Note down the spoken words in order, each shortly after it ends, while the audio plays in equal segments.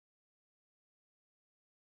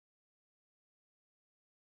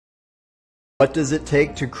What does it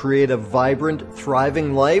take to create a vibrant,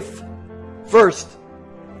 thriving life? First,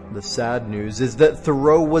 the sad news is that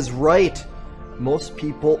Thoreau was right. Most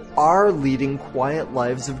people are leading quiet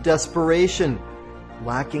lives of desperation,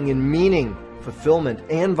 lacking in meaning, fulfillment,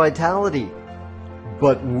 and vitality.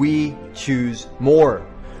 But we choose more.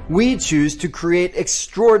 We choose to create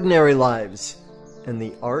extraordinary lives. And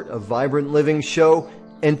the Art of Vibrant Living show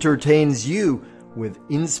entertains you with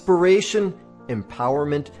inspiration,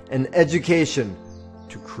 empowerment, and education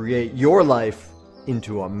to create your life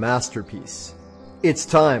into a masterpiece. It's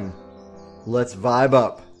time. Let's vibe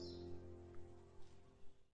up.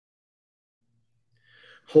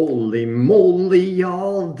 Holy moly,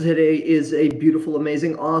 y'all. Today is a beautiful,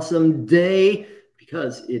 amazing, awesome day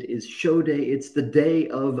because it is show day. It's the day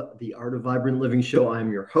of the Art of Vibrant Living show. I'm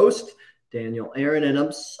your host, Daniel Aaron, and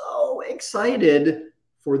I'm so excited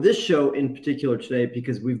for this show in particular today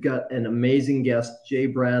because we've got an amazing guest, Jay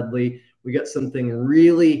Bradley. We got something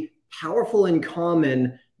really powerful in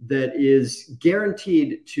common that is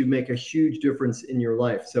guaranteed to make a huge difference in your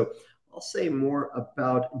life. So I'll say more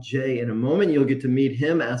about Jay in a moment. You'll get to meet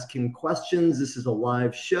him, ask him questions. This is a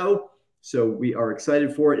live show, so we are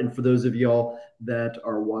excited for it. And for those of y'all that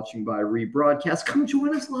are watching by rebroadcast, come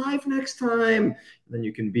join us live next time. And then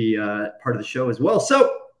you can be part of the show as well.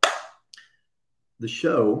 So the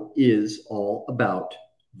show is all about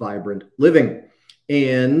vibrant living.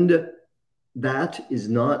 And that is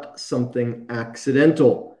not something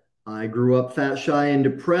accidental. I grew up fat, shy, and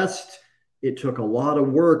depressed. It took a lot of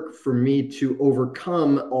work for me to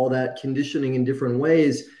overcome all that conditioning in different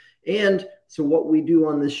ways. And so what we do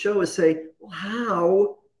on this show is say, well,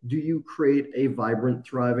 how do you create a vibrant,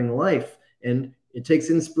 thriving life? And it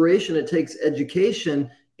takes inspiration, it takes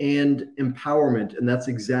education and empowerment. And that's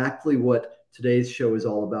exactly what today's show is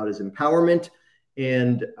all about, is empowerment.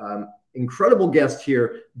 And incredible guest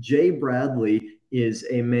here, Jay Bradley, is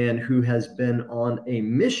a man who has been on a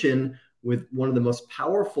mission with one of the most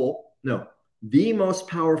powerful, the most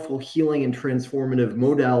powerful healing and transformative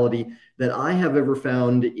modality that I have ever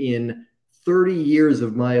found in 30 years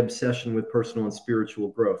of my obsession with personal and spiritual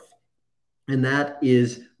growth. And that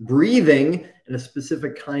is breathing, and a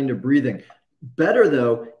specific kind of breathing. Better,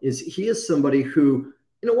 though, is he is somebody who,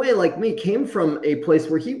 in a way like me, came from a place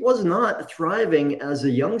where he was not thriving as a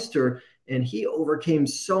youngster, and he overcame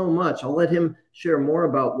so much. I'll let him share more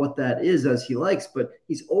about what that is as he likes, but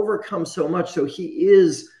he's overcome so much. So he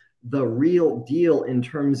is the real deal in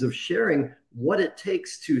terms of sharing what it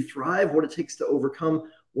takes to thrive, what it takes to overcome,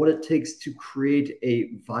 what it takes to create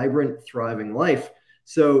a vibrant, thriving life.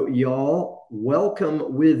 So y'all,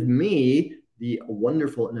 welcome with me, the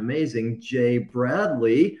wonderful and amazing Jay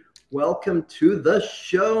Bradley. Welcome to the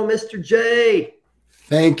show, Mr. J.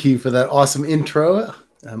 Thank you for that awesome intro.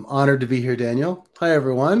 I'm honored to be here, Daniel. Hi,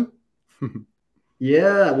 everyone.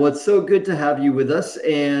 Yeah, well, it's so good to have you with us.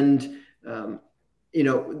 And,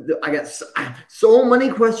 I got so many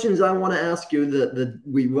questions I want to ask you that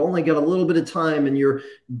we've only got a little bit of time, and your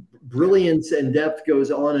brilliance and depth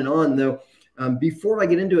goes on and on, though. Before I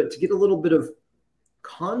get into it, to get a little bit of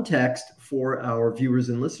context for our viewers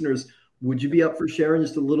and listeners, would you be up for sharing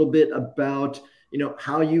just a little bit about,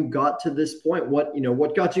 how you got to this point?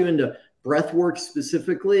 What got you into breath work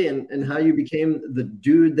specifically, and how you became the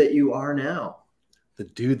dude that you are now? The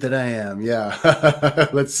dude that I am. Yeah.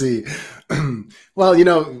 Let's see. Well,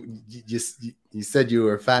 you said you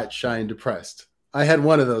were fat, shy, and depressed. I had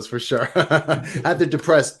one of those for sure. I had the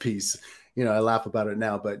depressed piece. I laugh about it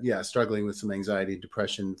now, but yeah, struggling with some anxiety and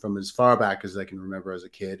depression from as far back as I can remember as a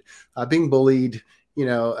kid. Being bullied,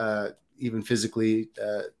 even physically,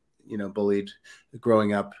 bullied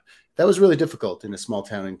growing up. That was really difficult in a small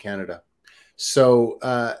town in Canada. So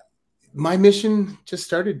my mission just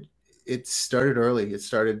started. It started early. It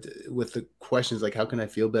started with the questions like, how can I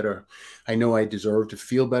feel better? I know I deserve to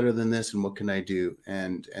feel better than this, and what can I do?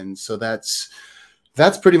 And so that's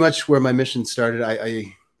pretty much where my mission started.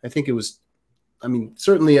 I think it was,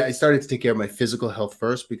 certainly I started to take care of my physical health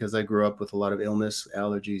first because I grew up with a lot of illness,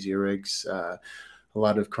 allergies, earaches, a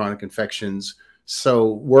lot of chronic infections.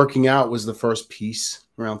 So working out was the first piece.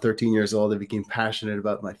 Around 13 years old, I became passionate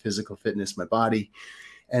about my physical fitness, my body.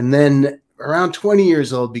 And then around 20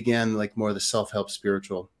 years old began like more of the self-help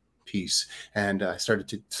spiritual piece. And I started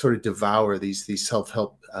to sort of devour these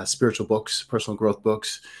self-help spiritual books, personal growth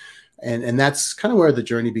books. And that's kind of where the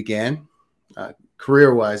journey began.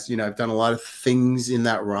 Career-wise, I've done a lot of things in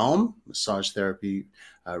that realm: massage therapy,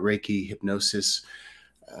 Reiki, hypnosis,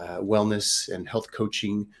 wellness and health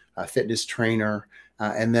coaching, fitness trainer.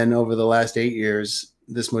 And then over the last 8 years,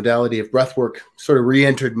 this modality of breathwork sort of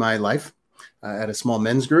re-entered my life at a small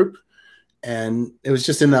men's group. And it was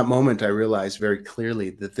just in that moment I realized very clearly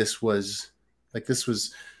that this was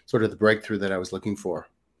sort of the breakthrough that I was looking for,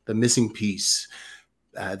 the missing piece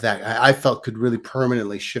that I felt could really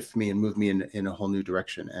permanently shift me and move me in a whole new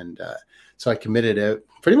direction. And so I committed it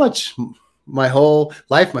pretty much my whole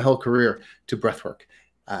life, my whole career to breathwork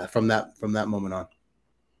from that moment on.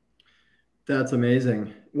 That's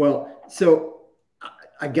amazing. Well, so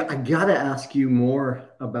I got to ask you more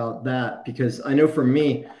about that, because I know for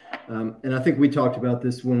me, and I think we talked about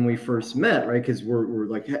this when we first met, right? Because we're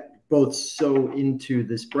like both so into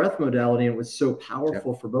this breath modality, and it was so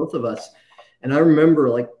powerful for both of us. And I remember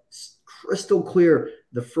like crystal clear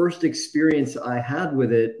the first experience I had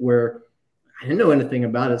with it, where I didn't know anything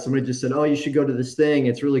about it. Somebody just said, "Oh, you should go to this thing.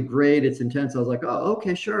 It's really great. It's intense." I was like, "Oh,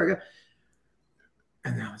 okay, sure."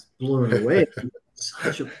 And I was blown away.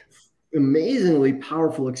 Such an amazingly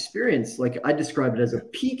powerful experience. Like I described it as a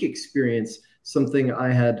peak experience, something I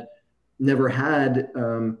had never had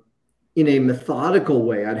in a methodical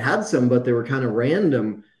way. I'd had some, but they were kind of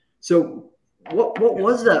random. So what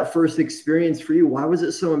was that first experience for you? Why was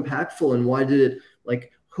it so impactful, and why did it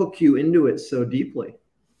like hook you into it so deeply?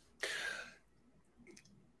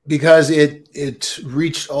 Because it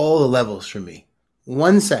reached all the levels for me.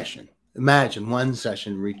 One session, imagine one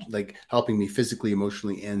session like helping me physically,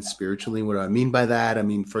 emotionally, and spiritually. What do I mean by that? I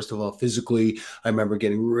mean, first of all, physically, I remember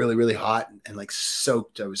getting really, really hot and like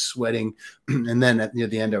soaked. I was sweating. And then near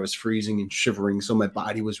the end, I was freezing and shivering. So my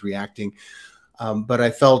body was reacting. But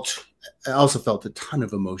I also felt a ton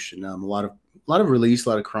of emotion, a lot of release, a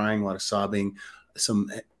lot of crying, a lot of sobbing,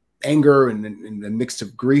 some anger and a mix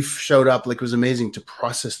of grief showed up. Like it was amazing to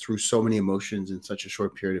process through so many emotions in such a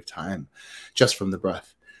short period of time, just from the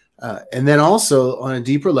breath. And then also on a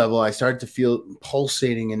deeper level, I started to feel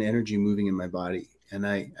pulsating and energy moving in my body. And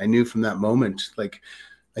I knew from that moment, like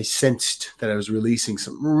I sensed that I was releasing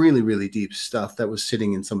some really, really deep stuff that was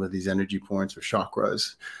sitting in some of these energy points or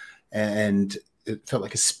chakras. And it felt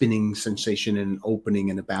like a spinning sensation and an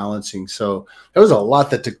opening and a balancing. So there was a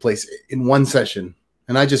lot that took place in one session.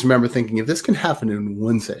 And I just remember thinking, if this can happen in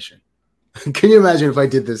one session, can you imagine if I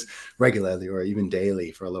did this regularly or even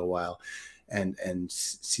daily for a little while and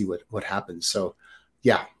see what happens? So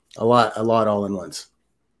yeah, a lot all in once.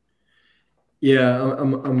 Yeah,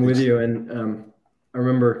 I'm with you. And I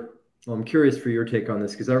remember, well, I'm curious for your take on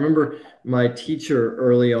this, because I remember my teacher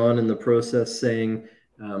early on in the process saying,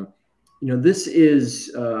 this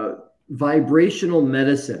is vibrational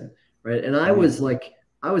medicine, right? And I was like,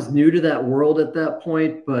 I was new to that world at that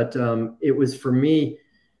point, but it was for me,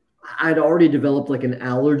 I'd already developed like an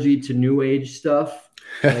allergy to new age stuff.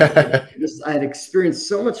 Like I had experienced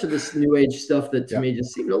so much of this new age stuff that to me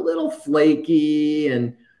just seemed a little flaky,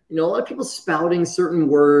 and a lot of people spouting certain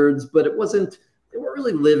words, but they weren't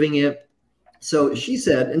really living it. So she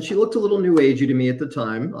said, and she looked a little new agey to me at the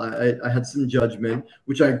time. I had some judgment,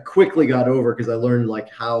 which I quickly got over because I learned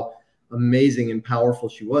like how amazing and powerful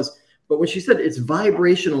she was. But when she said it's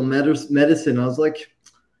vibrational medicine, I was like,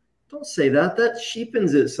 don't say that. That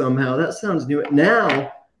cheapens it somehow. That sounds new.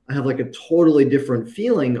 Now I have like a totally different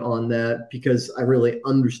feeling on that, because I really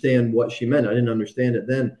understand what she meant. I didn't understand it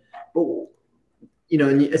then. But,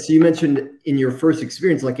 and so you mentioned in your first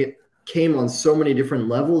experience, like it came on so many different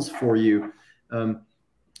levels for you.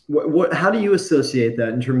 How do you associate that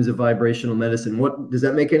in terms of vibrational medicine? What does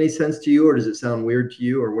that make any sense to you, or does it sound weird to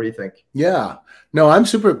you, or what do you think? Yeah, no, I'm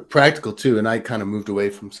super practical too. And I kind of moved away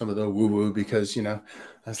from some of the woo woo because, I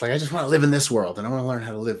was like, I just want to live in this world and I want to learn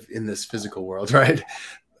how to live in this physical world. Right.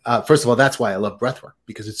 First of all, that's why I love breathwork,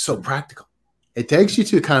 because it's so practical. It takes you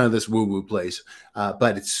to kind of this woo woo place,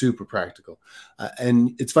 but it's super practical.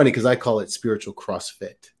 And it's funny because I call it spiritual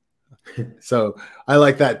CrossFit. So I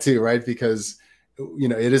like that too, right? Because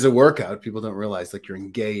it is a workout. People don't realize like you're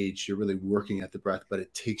engaged, you're really working at the breath, but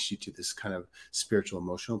it takes you to this kind of spiritual,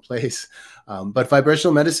 emotional place. But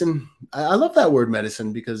vibrational medicine, I love that word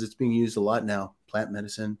medicine because it's being used a lot now. Plant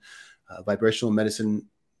medicine, vibrational medicine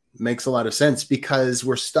makes a lot of sense because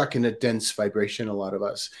we're stuck in a dense vibration, a lot of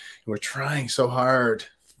us. And we're trying so hard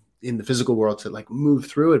in the physical world to like move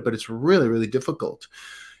through it, but it's really, really difficult.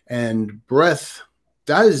 And breath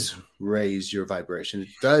does raise your vibration. It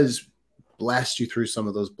does blast you through some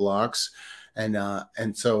of those blocks. And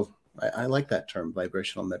so I like that term,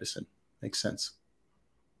 vibrational medicine. Makes sense.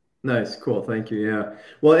 Nice. Cool. Thank you. Yeah.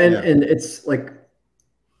 Well, and it's like,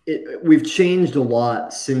 we've changed a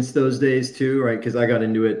lot since those days too, right? Because I got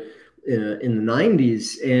into it in the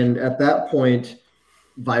 90s. And at that point,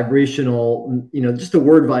 vibrational, just the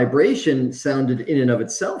word vibration sounded in and of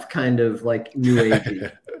itself kind of like new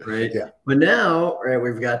agey, right? Yeah. But now, right,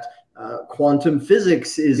 we've got quantum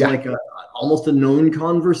physics is Yeah. like almost a known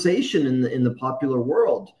conversation in the popular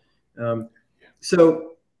world.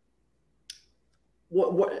 So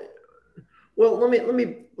what well, let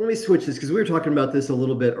me switch this, because we were talking about this a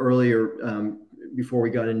little bit earlier, before we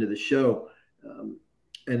got into the show.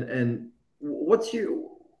 And what's your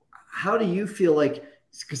how do you feel like?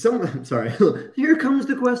 Because I'm sorry, here comes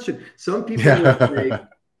the question. Some people will say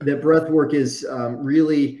that breath work is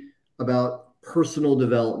really about personal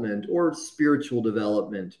development or spiritual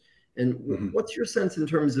development. And what's your sense in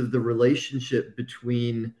terms of the relationship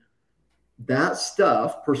between that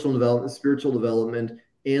stuff, personal development, spiritual development,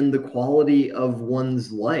 and the quality of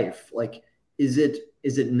one's life? Like, is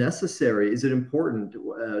it necessary? Is it important?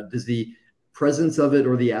 Does the presence of it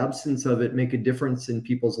or the absence of it make a difference in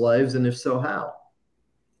people's lives? And if so, how?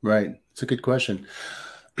 Right. It's a good question.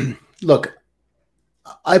 Look,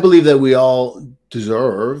 I believe that we all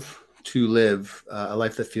deserve to live a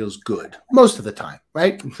life that feels good most of the time,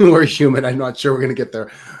 right? We're human. I'm not sure we're going to get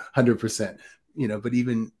there 100%, but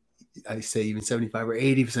even I say even 75 or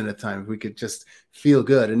 80% of the time, if we could just feel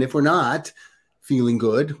good. And if we're not feeling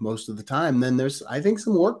good most of the time, then there's, I think,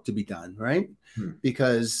 some work to be done, right?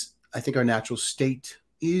 Because I think our natural state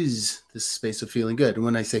is this space of feeling good. And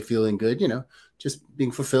when I say feeling good, just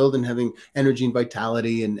being fulfilled and having energy and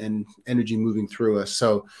vitality and energy moving through us.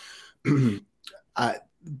 So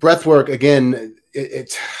breath work, again,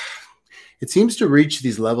 it seems to reach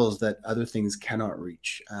these levels that other things cannot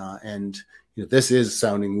reach. And this is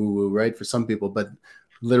sounding woo-woo, right, for some people, but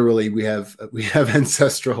literally we have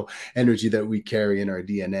ancestral energy that we carry in our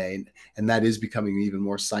DNA, and that is becoming even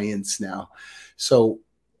more science now. So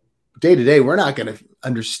day to day, we're not going to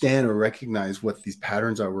understand or recognize what these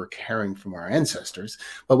patterns are we're carrying from our ancestors.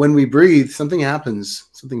 But when we breathe, something happens,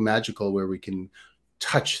 something magical, where we can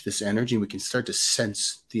touch this energy and we can start to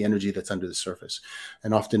sense the energy that's under the surface.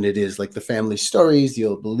 And often it is like the family stories, the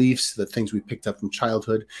old beliefs, the things we picked up from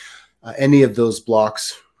childhood, any of those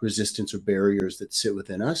blocks, resistance, or barriers that sit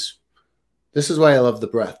within us. This is why I love the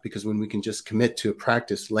breath, because when we can just commit to a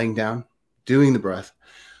practice, laying down, doing the breath,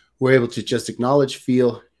 we're able to just acknowledge,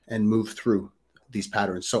 feel, and move through these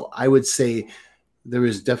patterns. So I would say there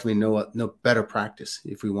is definitely no better practice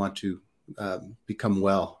if we want to become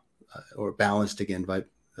well or balanced again,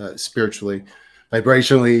 spiritually,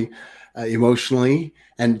 vibrationally, emotionally.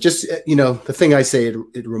 And just, the thing I say,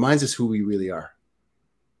 it reminds us who we really are,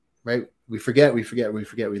 right? We forget. We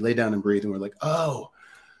lay down and breathe, and we're like, oh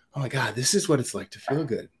my God, this is what it's like to feel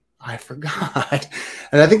good. I forgot.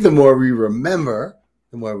 And I think the more we remember,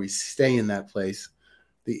 the more we stay in that place,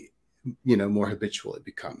 the more habitual it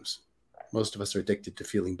becomes. Most of us are addicted to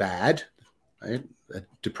feeling bad, right?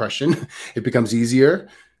 Depression. It becomes easier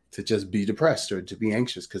to just be depressed or to be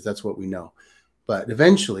anxious because that's what we know. But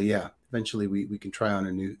eventually we can try on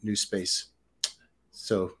a new space.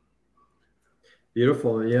 So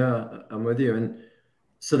beautiful. Yeah, I'm with you. And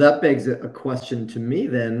so that begs a question to me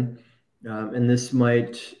then, and this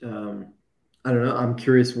might, I don't know, I'm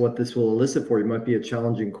curious what this will elicit for you. It might be a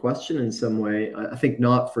challenging question in some way. I think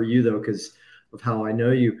not for you, though, because of how I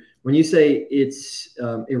know you. When you say it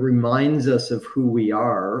reminds us of who we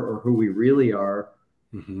are or who we really are,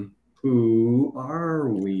 who are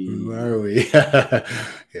we? Who are we?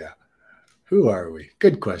 Yeah. Who are we?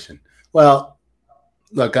 Good question. Well,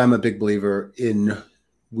 look, I'm a big believer in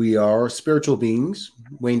we are spiritual beings.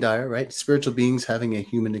 Wayne Dyer, right? Spiritual beings having a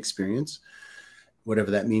human experience,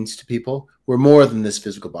 whatever that means to people. We're more than this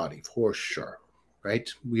physical body, for sure, right?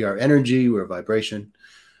 We are energy, we're vibration,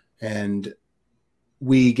 and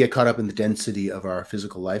we get caught up in the density of our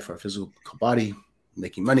physical life, our physical body,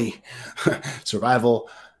 making money, survival,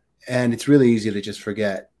 and it's really easy to just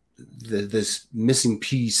forget this missing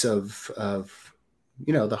piece of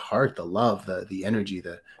the heart, the love, the energy,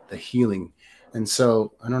 the healing. And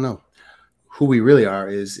so I don't know, who we really are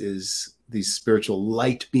is these spiritual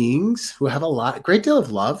light beings who have a great deal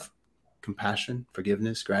of love, compassion,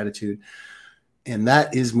 forgiveness, gratitude. And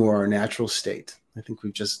that is more our natural state. I think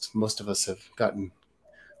most of us have gotten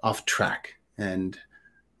off track, and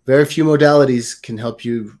very few modalities can help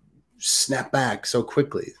you snap back so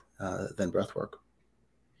quickly than breath work.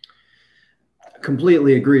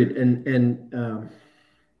 Completely agreed. And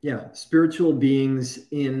spiritual beings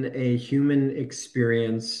in a human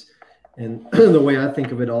experience. And the way I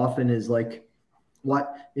think of it often is like, why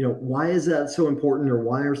is that so important, or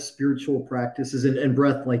why are spiritual practices and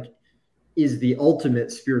breath is the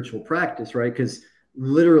ultimate spiritual practice, right? Because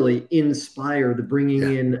literally inspire, the bringing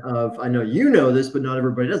in of, I know you know this, but not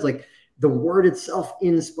everybody does, like the word itself,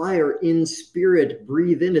 inspire, in spirit,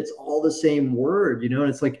 breathe in, it's all the same word, and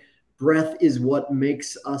it's like breath is what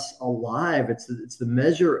makes us alive. It's the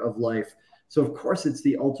measure of life. So of course it's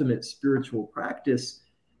the ultimate spiritual practice.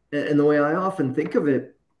 And the way I often think of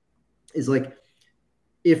it is like,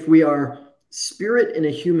 if we are spirit in a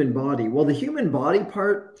human body, well, the human body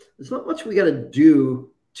part, there's not much we got to do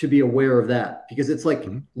to be aware of that, because it's like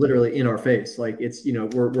literally in our face. Like it's,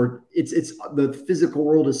 it's the physical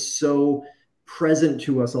world is so present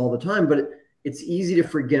to us all the time, but it's easy to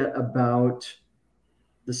forget about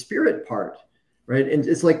the spirit part, right? And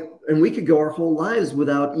it's like, and we could go our whole lives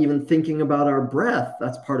without even thinking about our breath.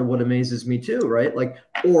 That's part of what amazes me too, right? Like,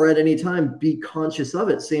 or at any time be conscious of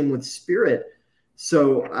it. Same with spirit.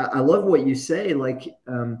 So I love what you say, like,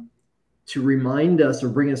 to remind us or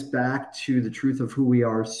bring us back to the truth of who we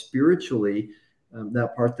are spiritually,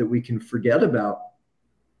 that part that we can forget about.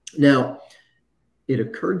 Now, it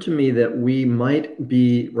occurred to me that we might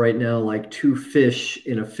be right now like two fish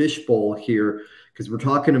in a fishbowl here, because we're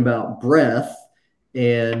talking about breath,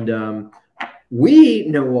 and we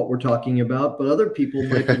know what we're talking about, but other people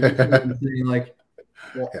might be saying like,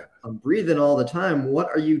 well, I'm breathing all the time. What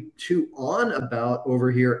are you two on about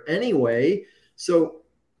over here anyway? So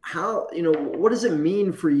how, what does it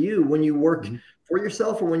mean for you when you work for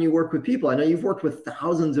yourself or when you work with people? I know you've worked with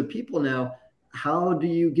thousands of people now. How do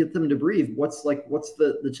you get them to breathe? What's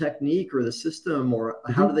the technique or the system, or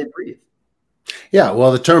how do they breathe? Yeah,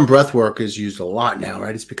 well, the term breath work is used a lot now,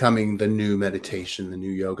 right? It's becoming the new meditation, the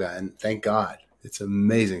new yoga, and thank God. It's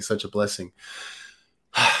amazing, such a blessing.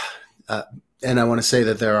 And I want to say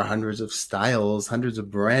that there are hundreds of styles, hundreds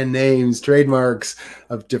of brand names, trademarks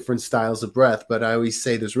of different styles of breath. But I always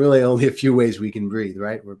say there's really only a few ways we can breathe,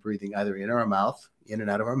 right? We're breathing either in our mouth, in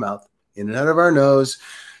and out of our mouth, in and out of our nose,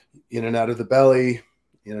 in and out of the belly,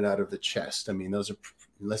 in and out of the chest. I mean, those are,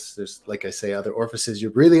 unless there's, like I say, other orifices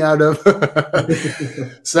you're breathing out of.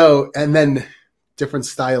 So, and then different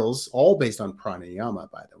styles, all based on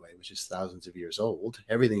pranayama, by the way, which is thousands of years old.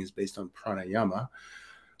 Everything is based on pranayama.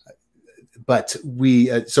 But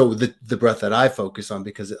so the breath that I focus on,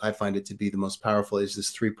 because I find it to be the most powerful, is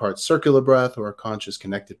this 3-part circular breath, or a conscious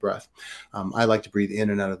connected breath. I like to breathe in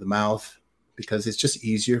and out of the mouth because it's just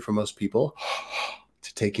easier for most people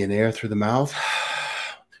to take in air through the mouth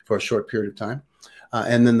for a short period of time.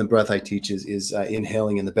 And then the breath I teach is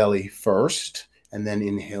inhaling in the belly first, and then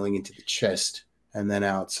inhaling into the chest and then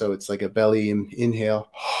out. So it's like a belly inhale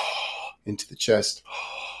into the chest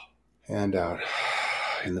and out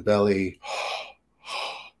in the belly.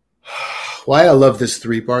 Why I love this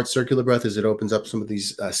 3-part circular breath is it opens up some of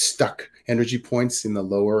these stuck energy points in the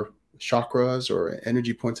lower chakras or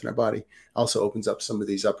energy points in our body. Also opens up some of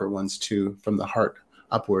these upper ones too, from the heart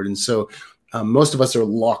upward. And so most of us are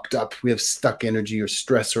locked up. We have stuck energy or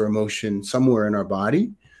stress or emotion somewhere in our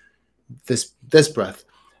body. This breath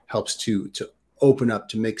helps to open up,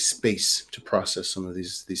 to make space to process some of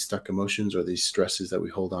these stuck emotions or these stresses that we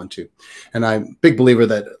hold on to. And I'm a big believer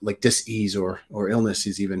that like dis-ease or illness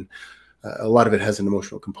is even, a lot of it has an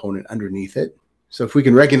emotional component underneath it. So if we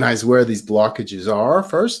can recognize where these blockages are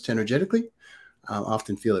first, energetically, I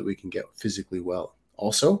often feel that we can get physically well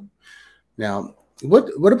also. Now,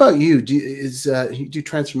 what about you? You do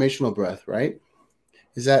transformational breath, right?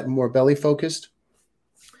 Is that more belly focused?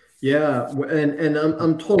 Yeah, and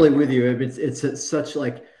I'm totally with you. It's such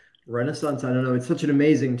like renaissance. I don't know. It's such an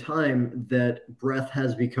amazing time that breath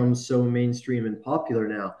has become so mainstream and popular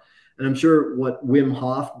now. And I'm sure what Wim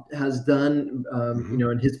Hof has done,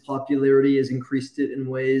 and his popularity has increased it in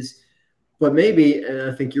ways. But maybe,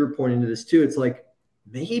 and I think you're pointing to this too, it's like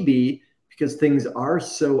maybe because things are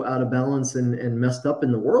so out of balance and messed up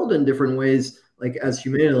in the world in different ways, like as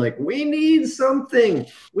humanity, like we need something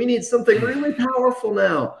really powerful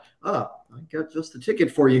now. I got just the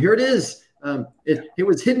ticket for you. Here it is. It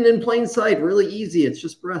was hidden in plain sight, really easy. It's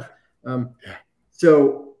just breath.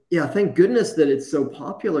 So yeah, thank goodness that it's so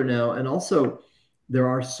popular now. And also there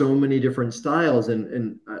are so many different styles,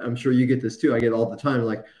 and I'm sure you get this too. I get all the time,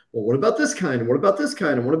 like, well, what about this kind? And what about this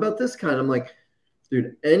kind? And what about this kind? I'm like,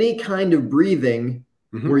 dude, any kind of breathing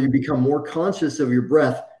where you become more conscious of your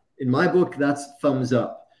breath, in my book, that's thumbs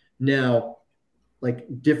up. Now, like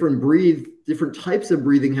different types of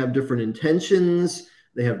breathing have different intentions.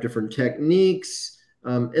 They have different techniques,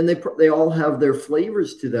 and they all have their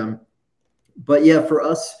flavors to them. But yeah, for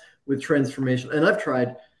us with transformation, and I've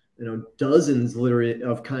tried, dozens literally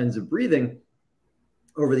of kinds of breathing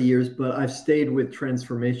over the years, but I've stayed with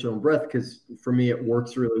transformational breath because for me it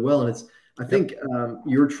works really well. And I think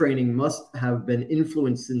your training must have been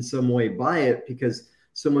influenced in some way by it, because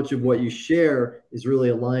so much of what you share is really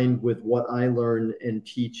aligned with what I learn and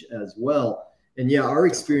teach as well. And yeah, our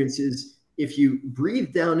experience is if you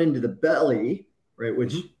breathe down into the belly, right,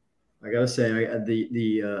 which I gotta say,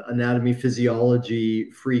 the anatomy physiology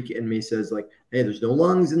freak in me says like, hey, there's no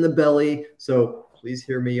lungs in the belly, so please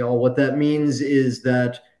hear me, y'all. What that means is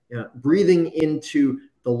that breathing into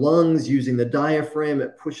the lungs using the diaphragm,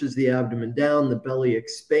 it pushes the abdomen down, the belly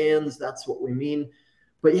expands. That's what we mean.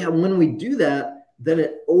 But yeah, when we do that, then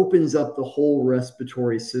it opens up the whole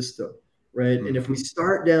respiratory system, right? And if we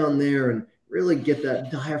start down there and really get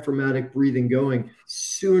that diaphragmatic breathing going,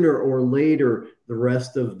 sooner or later, the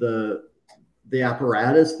rest of the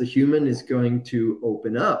apparatus, the human, is going to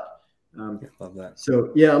open up. Love that.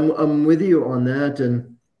 So yeah, I'm with you on that,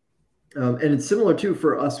 and it's similar too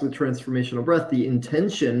for us with transformational breath. The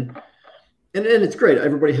intention, and it's great.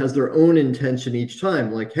 Everybody has their own intention each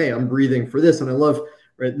time. Like, hey, I'm breathing for this, and I love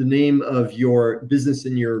right. The name of your business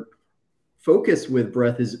and your focus with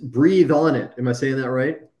breath is Breathe On It. Am I saying that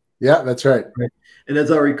right? Yeah, that's right. Right. And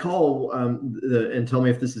as I recall, and tell me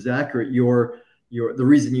if this is accurate, the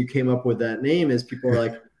reason you came up with that name is people are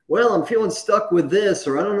like, well, I'm feeling stuck with this,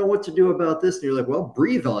 or I don't know what to do about this. And you're like, well,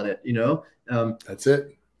 breathe on it, That's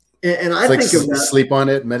it. And I like think of that. Sleep on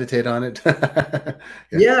it, meditate on it.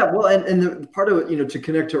 Yeah. Well, and the part of it, to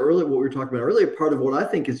connect to earlier, what we were talking about earlier, part of what I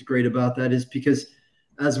think is great about that is because,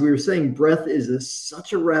 as we were saying, breath is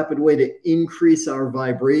such a rapid way to increase our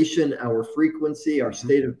vibration, our frequency, our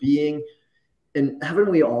state of being. And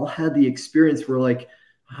haven't we all had the experience where like,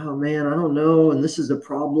 oh man, I don't know, and this is a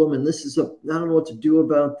problem, and I don't know what to do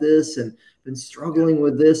about this, and been struggling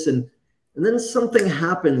with this, and then something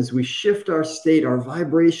happens, we shift our state, our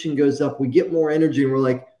vibration goes up, we get more energy, and we're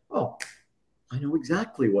like, oh, I know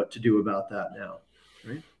exactly what to do about that now,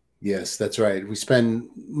 right? Yes, that's right.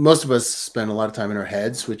 Most of us spend a lot of time in our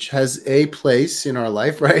heads, which has a place in our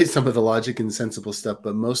life, right? Some of the logic and sensible stuff,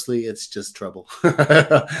 but mostly it's just trouble.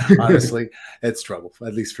 Honestly, it's trouble.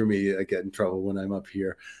 At least for me, I get in trouble when I'm up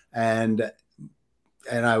here. And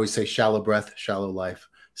I always say shallow breath, shallow life.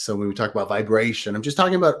 So when we talk about vibration, I'm just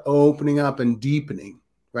talking about opening up and deepening,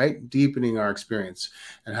 right? Deepening our experience.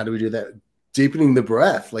 And how do we do that? Deepening the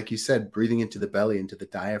breath, like you said, breathing into the belly, into the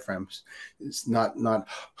diaphragms. It's not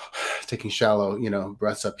taking shallow,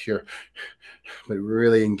 breaths up here, but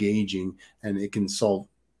really engaging, and it can solve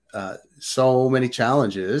so many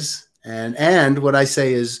challenges. And what I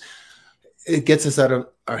say is, it gets us out of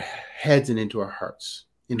our heads and into our hearts,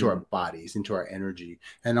 into our bodies, into our energy.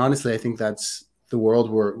 And honestly, I think that's the world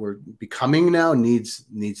we're becoming now needs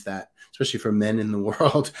that, especially for men in the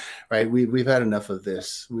world, right? We've had enough of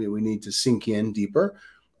this. We need to sink in deeper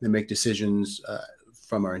and make decisions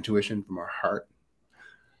from our intuition, from our heart,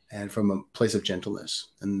 and from a place of gentleness.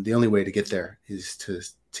 And the only way to get there is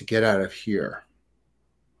to get out of here.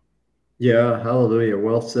 Yeah, hallelujah.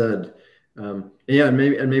 Well said. Yeah, and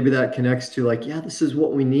maybe that connects to like, yeah, this is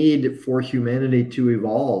what we need for humanity to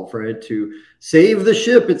evolve, right? To save the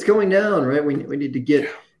ship, it's going down, right? We need to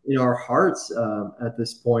get in our hearts at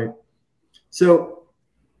this point. So,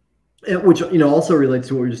 which also relates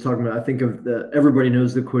to what we were just talking about. I think of everybody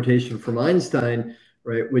knows the quotation from Einstein,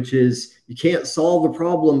 right? Which is, you can't solve a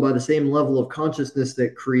problem by the same level of consciousness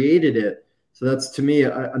that created it. So that's, to me,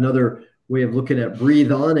 another way of looking at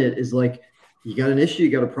Breathe On It is like, you got an issue, you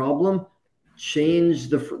got a problem, change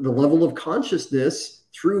the level of consciousness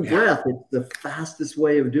through breath. It's the fastest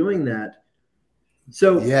way of doing that.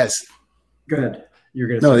 So yes, go ahead. You're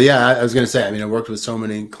gonna no, yeah, I was gonna say. I worked with so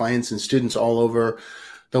many clients and students all over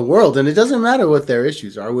the world, and it doesn't matter what their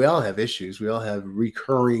issues are. We all have issues. We all have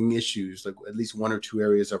recurring issues, like at least one or two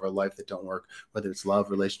areas of our life that don't work, whether it's love,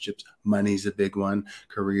 relationships, money's a big one,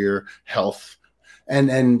 career, health,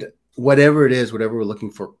 and whatever it is, whatever we're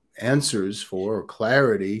looking for answers for, or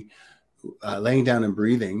clarity, laying down and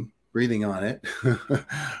breathing on it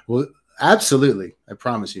will absolutely, I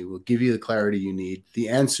promise you, will give you the clarity you need, the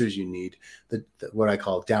answers you need, the what I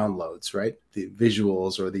call downloads, right? The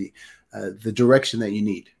visuals, or the direction that you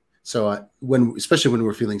need. So especially when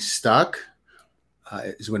we're feeling stuck,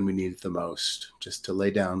 is when we need it the most. Just to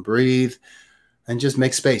lay down, breathe, and just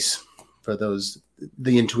make space for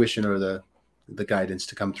the intuition or the guidance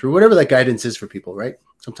to come through, whatever that guidance is for people, right?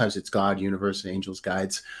 Sometimes it's God, universe, angels,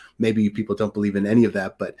 guides. Maybe people don't believe in any of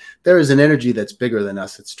that, but there is an energy that's bigger than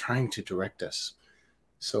us that's trying to direct us.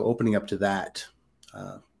 So opening up to that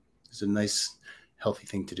is a nice, healthy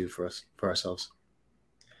thing to do for ourselves.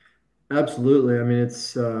 Absolutely.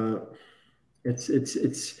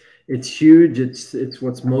 It's huge. It's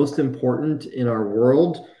what's most important in our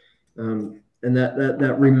world, and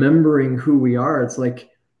that remembering who we are. It's like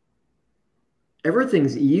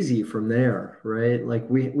everything's easy from there, right? Like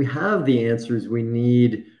we have the answers we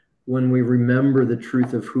need when we remember the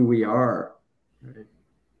truth of who we are. Right?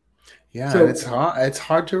 Yeah, and So, it's hard. It's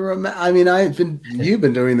hard to remember. I mean, you've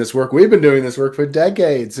been doing this work. We've been doing this work for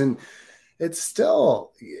decades, and it's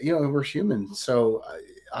still, we're human. So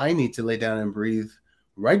I need to lay down and breathe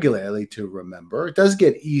regularly to remember. It does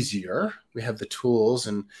get easier. We have the tools,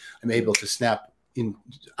 and I'm able to snap in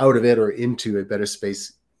out of it or into a better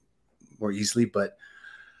space more easily. But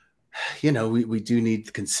we do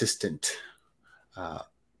need consistent uh,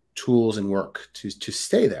 tools and work to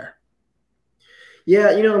stay there. yeah,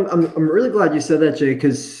 I'm really glad you said that, Jay,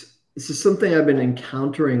 because this is something I've been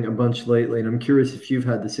encountering a bunch lately, and I'm curious if you've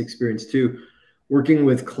had this experience too. Working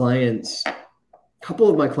with clients, a couple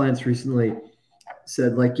of my clients recently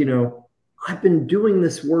said, like, I've been doing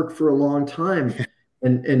this work for a long time,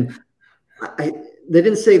 and I they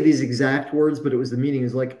didn't say these exact words, but it was the meaning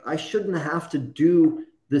is like, I shouldn't have to do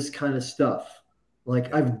this kind of stuff. Like,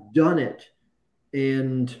 Yeah. I've done it,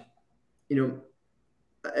 and you know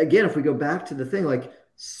again, if we go back to the thing like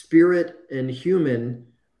spirit and human,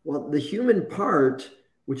 well, the human part,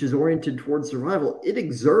 which is oriented towards survival, it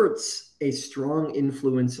exerts a strong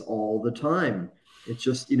influence all the time. It's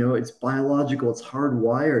just, it's biological, it's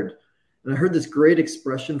hardwired. And I heard this great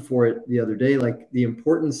expression for it the other day, like the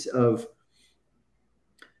importance of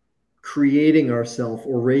creating ourself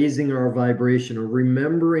or raising our vibration or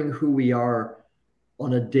remembering who we are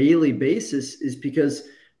on a daily basis is because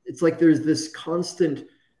it's like there's this constant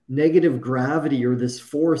negative gravity or this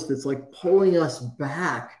force that's like pulling us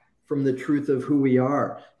back from the truth of who we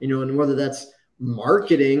are, and whether that's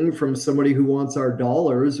marketing from somebody who wants our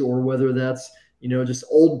dollars or whether that's, just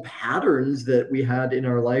old patterns that we had in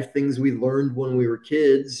our life, things we learned when we were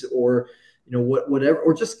kids, or, whatever,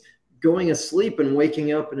 or just going asleep and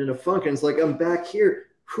waking up and in a funk. And it's like, I'm back here.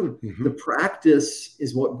 The Mm-hmm. practice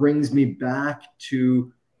is what brings me back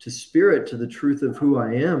to spirit, to the truth of who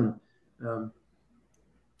I am. Um,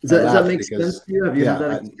 I does that laugh make sense because, to you? Have you had yeah,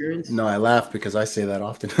 that experience? no, I laugh because I say that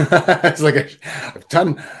often. It's like I've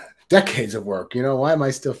done decades of work. Why am I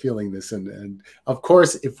still feeling this? And of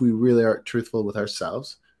course, if we really are truthful with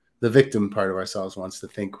ourselves, the victim part of ourselves wants to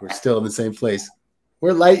think we're still in the same place.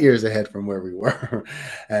 We're light years ahead from where we were.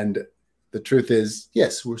 And the truth is,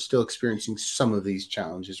 yes, we're still experiencing some of these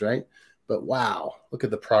challenges, right? But wow, look at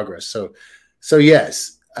the progress. So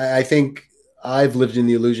yes, I think I've lived in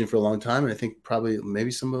the illusion for a long time, and I think probably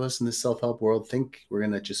maybe some of us in the self-help world think we're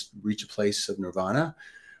gonna just reach a place of nirvana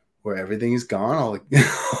where everything is gone, all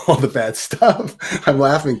the all the bad stuff. I'm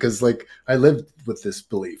laughing because like I lived with this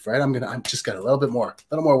belief, right? I'm just got a little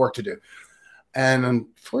more work to do. And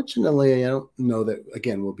unfortunately, I don't know that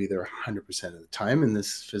again we'll be there 100% of the time in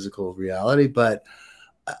this physical reality, but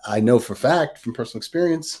I know for a fact from personal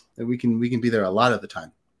experience that we can be there a lot of the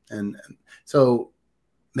time. And so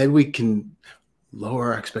maybe we can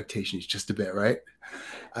lower our expectations just a bit, right?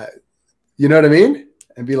 Uh, you know what I mean?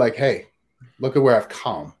 And be like, hey, look at where I've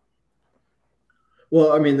come.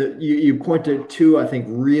 Well, I mean, you pointed to, I think,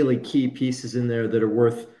 really key pieces in there that are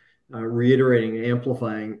worth reiterating and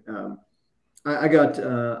amplifying. I got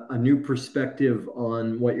a new perspective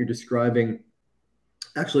on what you're describing,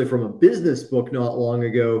 actually, from a business book not long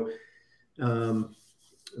ago. Um,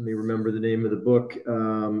 Let me remember the name of the book.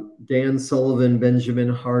 Dan Sullivan, Benjamin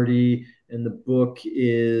Hardy, and the book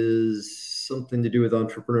is something to do with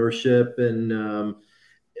entrepreneurship, and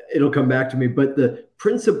it'll come back to me. But the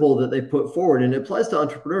principle that they put forward, and it applies to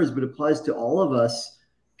entrepreneurs, but it applies to all of us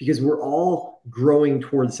because we're all growing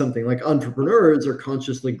towards something. Like entrepreneurs are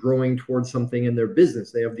consciously growing towards something in their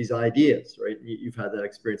business. They have these ideas, right? You've had that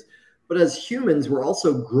experience. But as humans, we're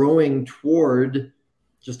also growing toward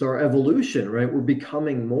just our evolution, right? We're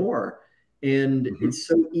becoming more. And Mm-hmm. it's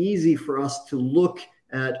so easy for us to look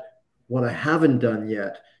at what I haven't done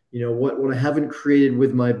yet, what I haven't created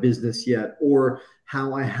with my business yet, or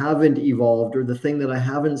how I haven't evolved, or the thing that I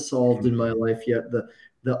haven't solved in my life yet, the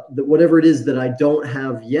whatever it is that I don't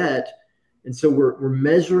have yet. And so we're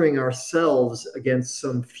measuring ourselves against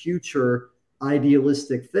some future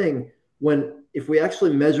idealistic thing, when if we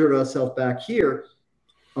actually measured ourselves back here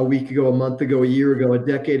a week ago, a month ago, a year ago, a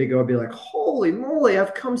decade ago, I'd be like, holy moly,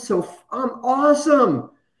 I've come I'm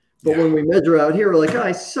awesome. But Yeah. when we measure out here, we're like,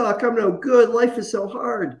 I suck, I'm no good, life is so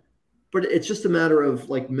hard. But it's just a matter of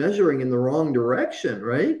like measuring in the wrong direction,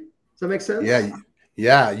 right? Does that make sense? Yeah.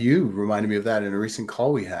 Yeah. You reminded me of that in a recent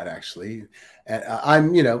call we had, actually. And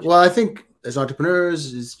well, I think as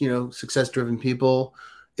entrepreneurs, success driven people,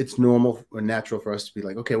 it's normal or natural for us to be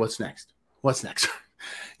like, okay, what's next? What's next?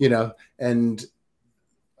 And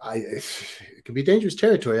it can be dangerous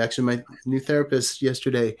territory. Actually, my new therapist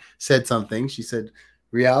yesterday said something. She said,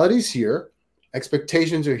 reality's here,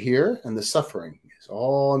 expectations are here, and the suffering is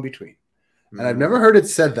all in between. And I've never Mm. heard it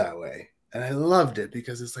said that way. And I loved it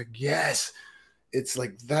because it's like, yes, it's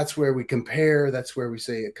like, that's where we compare. That's where we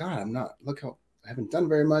say, God, look how I haven't done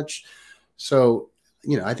very much. So,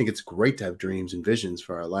 I think it's great to have dreams and visions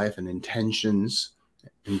for our life and intentions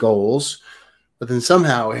and goals. But then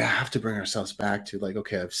somehow we have to bring ourselves back to like,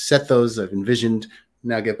 okay, I've set those, I've envisioned,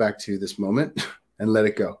 now get back to this moment and let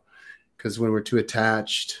it go. Because when we're too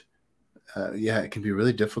attached, it can be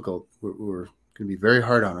really difficult. We're going to be very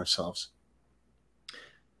hard on ourselves.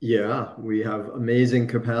 Yeah, we have amazing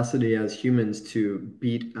capacity as humans to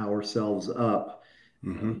beat ourselves up.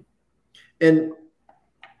 Mm-hmm. And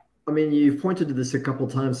I mean, you've pointed to this a couple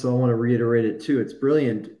times, so I want to reiterate it too. It's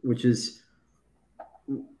brilliant, which is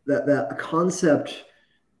that concept.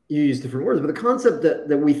 You use different words, but the concept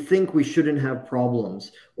that we think we shouldn't have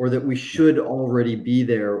problems, or that we should already be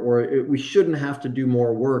there, or we shouldn't have to do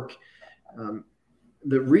more work. The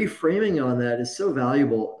reframing on that is so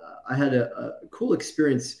valuable. I had a cool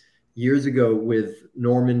experience years ago with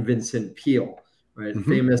Norman Vincent Peale, right? Mm-hmm.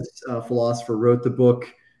 Famous philosopher, wrote the book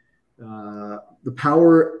the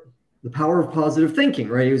Power of Positive Thinking,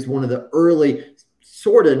 right? He was one of the early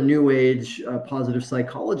sort of new age positive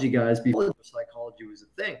psychology guys before psychology was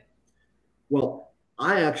a thing. Well,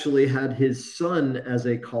 I actually had his son as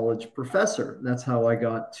a college professor. That's how I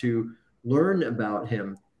got to learn about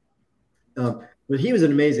him. But he was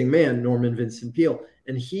an amazing man, Norman Vincent Peale,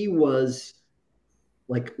 and he was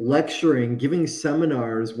like lecturing, giving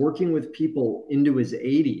seminars, working with people into his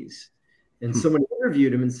 80s. And someone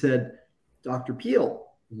interviewed him and said, Dr. Peale,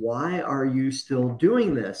 why are you still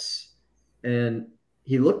doing this? And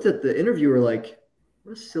he looked at the interviewer like,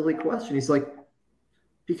 what a silly question. He's like,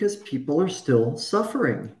 because people are still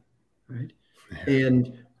suffering, right? Yeah.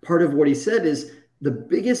 And part of what he said is the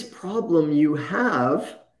biggest problem you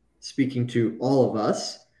have, speaking to all of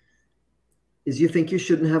us, is you think you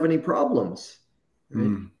shouldn't have any problems,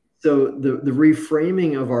 right? So the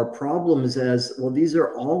reframing of our problems as, well, these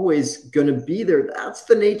are always going to be there. That's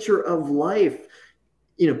the nature of life.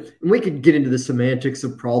 And we could get into the semantics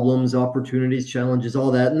of problems, opportunities, challenges,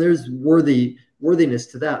 all that, and there's worthiness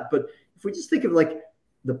to that. But if we just think of like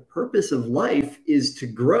the purpose of life is to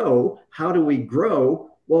grow. How do we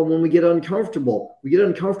grow? Well, when we get uncomfortable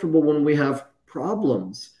when we have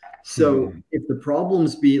problems. So if the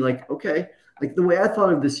problems be like, okay, like the way I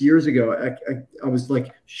thought of this years ago, I was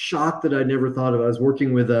like shocked that I never thought of it. I was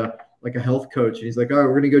working with a health coach, and he's like, all right,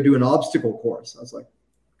 we're going to go do an obstacle course. I was like,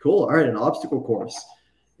 cool. All right, an obstacle course.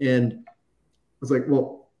 And I was like,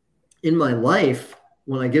 well, in my life,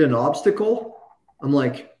 when I get an obstacle, I'm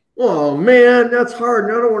like, oh man, that's hard.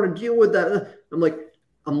 And I don't want to deal with that. I'm like,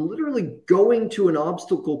 I'm literally going to an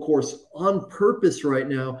obstacle course on purpose right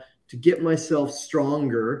now to get myself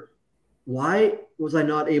stronger. Why was I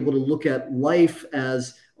not able to look at life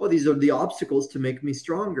as, oh, these are the obstacles to make me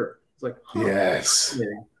stronger? It's like, huh. Yes.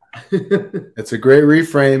 It's a great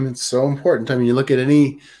reframe. It's so important. I mean, you look at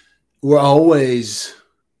we're always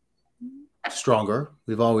stronger.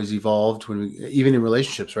 We've always evolved even in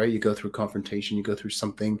relationships, right? You go through confrontation, you go through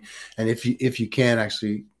something. And if you can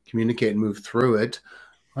actually communicate and move through it,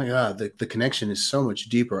 my God, the connection is so much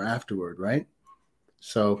deeper afterward, right?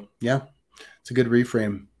 So yeah, it's a good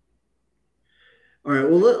reframe. All right,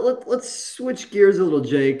 well, let's switch gears a little,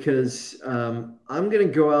 Jay, because I'm going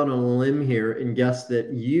to go out on a limb here and guess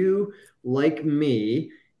that you, like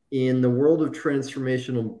me, in the world of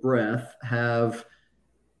transformational breath, have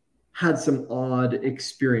had some odd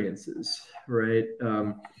experiences, right?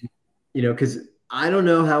 Because I don't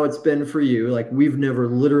know how it's been for you. Like, we've never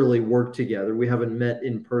literally worked together. We haven't met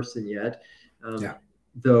in person yet.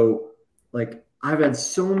 Though, like, I've had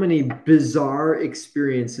so many bizarre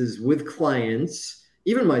experiences with clients,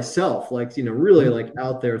 even myself, like, really like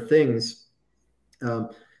out there things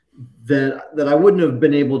that I wouldn't have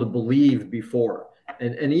been able to believe before.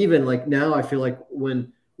 And even like now, I feel like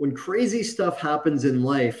when crazy stuff happens in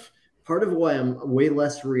life, part of why I'm way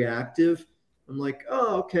less reactive, I'm like,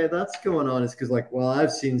 oh, okay, that's going on, is because like, well,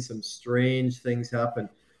 I've seen some strange things happen.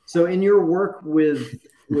 So in your work with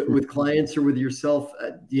clients or with yourself,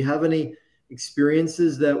 do you have any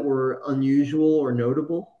experiences that were unusual or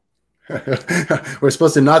notable? We're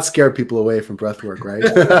supposed to not scare people away from breath work, right?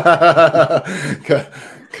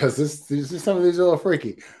 Because some of these are a little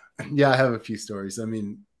freaky. Yeah, I have a few stories. I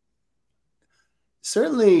mean,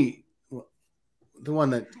 certainly the one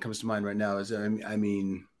that comes to mind right now is, I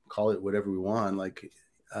mean, call it whatever we want, like,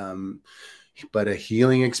 but a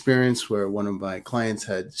healing experience where one of my clients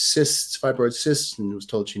had fibroid cysts, and was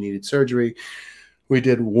told she needed surgery. We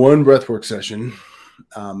did one breathwork session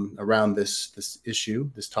around this issue,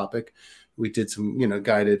 this topic. We did some,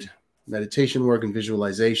 guided meditation work and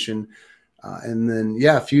visualization. And then,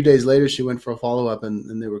 yeah, a few days later, she went for a follow-up,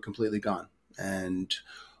 and they were completely gone. And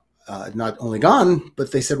not only gone,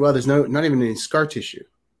 but they said, well, there's not even any scar tissue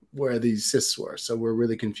where these cysts were. So we're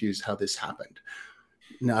really confused how this happened.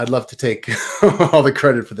 Now, I'd love to take all the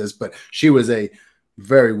credit for this, but she was a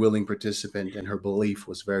very willing participant, and her belief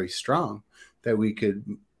was very strong that we could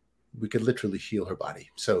literally heal her body.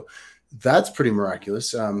 So that's pretty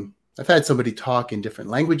miraculous. I've had somebody talk in different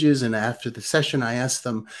languages, and after the session, I asked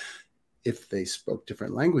them if they spoke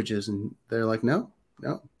different languages, and they're like, no.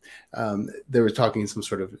 They were talking in some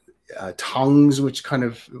sort of tongues, which kind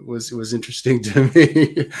of was interesting to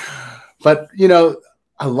me. But,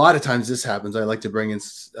 a lot of times this happens. I like to bring in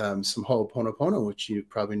some Ho'oponopono, which you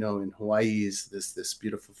probably know in Hawaii is this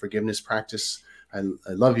beautiful forgiveness practice. I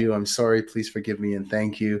love you. I'm sorry. Please forgive me and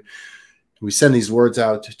thank you. We send these words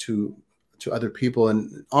out to other people,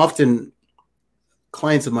 and often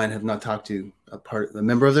clients of mine have not talked to a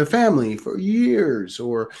member of their family for years,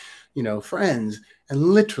 or friends, and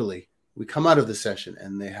literally we come out of the session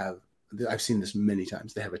and I've seen this many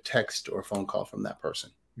times, they have a text or a phone call from that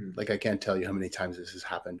person. Like, I can't tell you how many times this has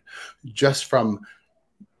happened, just from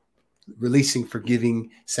releasing, forgiving,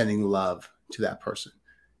 sending love to that person.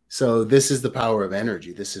 So this is the power of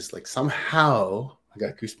energy. This is like, somehow, I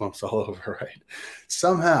got goosebumps all over, right?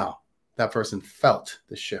 Somehow that person felt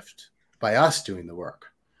the shift by us doing the work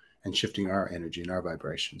and shifting our energy and our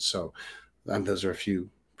vibrations. So those are a few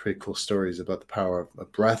pretty cool stories about the power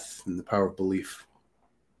of breath and the power of belief.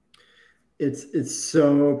 It's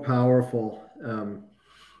so powerful.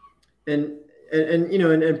 And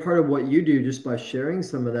part of what you do, just by sharing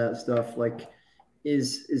some of that stuff, like,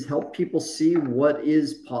 is help people see what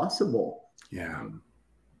is possible. Yeah.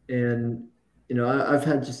 And I've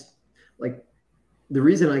had, just like, the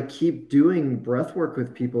reason I keep doing breath work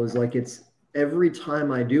with people is, like, it's every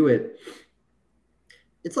time I do it,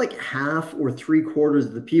 it's like half or 3/4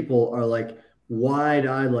 of the people are like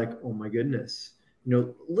wide-eyed, like, oh my goodness.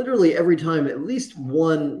 Literally every time, at least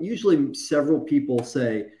one, usually several people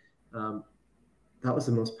say, that was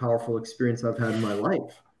the most powerful experience I've had in my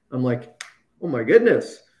life. I'm like, oh my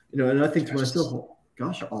goodness. And I think to myself, oh,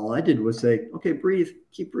 gosh, all I did was say, okay, breathe,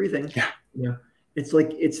 keep breathing. Yeah. It's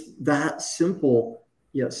like, it's that simple,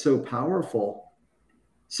 yet so powerful.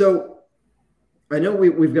 So I know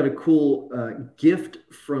we've got a cool gift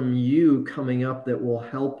from you coming up that will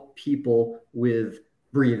help people with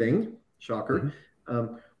breathing. Shocker.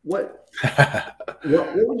 Mm-hmm. What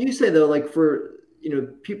would you say, though, like, for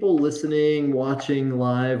people listening, watching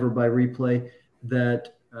live or by replay,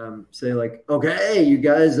 that say, like, okay, you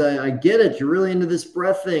guys, I get it. You're really into this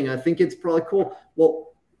breath thing. I think it's probably cool. Well,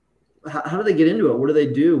 how do they get into it? What do they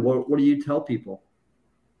do? What do you tell people?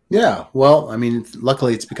 Yeah, well, I mean,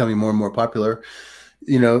 luckily it's becoming more and more popular,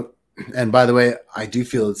 and by the way, I do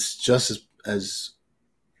feel it's just as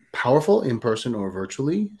powerful in person or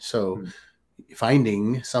virtually. So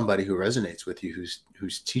finding somebody who resonates with you,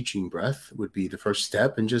 who's teaching breath, would be the first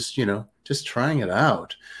step, and just trying it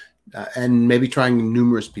out, and maybe trying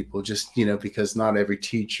numerous people, just because not every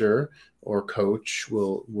teacher or coach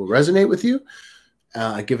will resonate with you.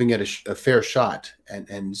 Giving it a fair shot,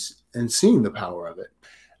 and seeing the power of it,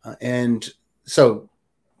 and so,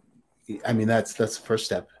 I mean, that's the first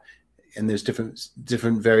step. And there's different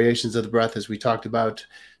variations of the breath, as we talked about.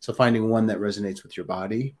 So finding one that resonates with your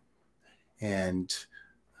body. And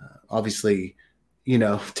obviously,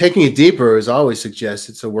 taking it deeper is always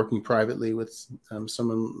suggested. So working privately with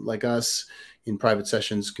someone like us in private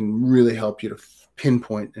sessions can really help you to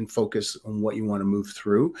pinpoint and focus on what you want to move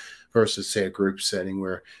through, versus, say, a group setting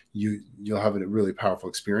where you'll have a really powerful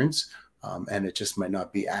experience, and it just might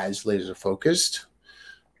not be as laser focused.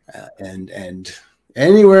 And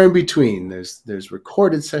anywhere in between, there's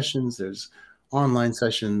recorded sessions, there's online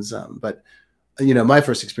sessions, but my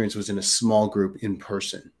first experience was in a small group in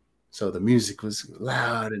person. So the music was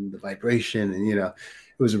loud and the vibration, and, it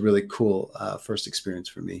was a really cool first experience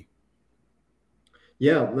for me.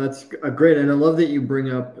 Yeah, that's great. And I love that you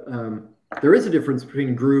bring up, there is a difference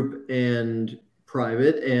between group and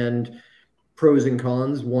private, and pros and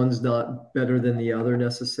cons. One's not better than the other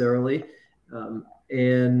necessarily.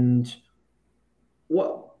 And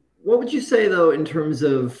what would you say, though, in terms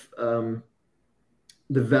of let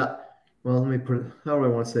me put it, how do I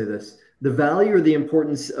want to say this? The value or the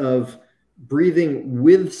importance of breathing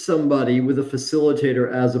with somebody, with a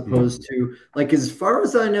facilitator, as opposed to, like, as far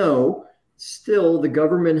as I know, still the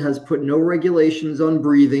government has put no regulations on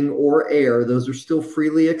breathing or air. Those are still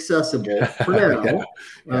freely accessible for now.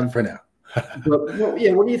 For now. But what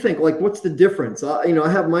do you think? Like, what's the difference? I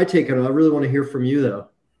have my take on it. I really want to hear from you, though.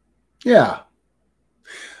 Yeah.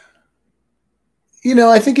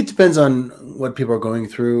 I think it depends on what people are going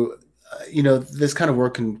through. This kind of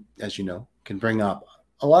work can, as you know, can bring up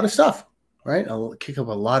a lot of stuff, right? I'll kick up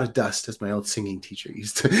a lot of dust, as my old singing teacher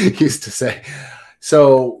used to used to say.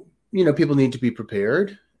 So, people need to be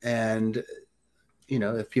prepared, and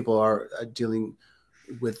if people are dealing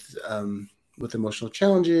with emotional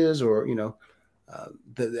challenges, or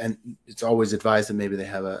and it's always advised that maybe they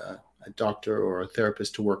have a doctor or a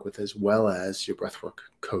therapist to work with, as well as your breathwork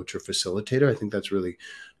coach or facilitator. I think that's really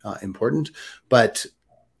important. But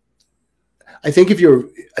I think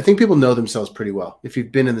people know themselves pretty well. If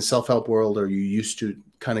you've been in the self-help world, or you're used to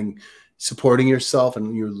kind of supporting yourself,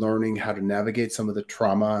 and you're learning how to navigate some of the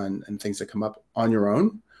trauma and things that come up on your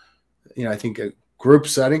own, I think a group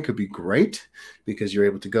setting could be great, because you're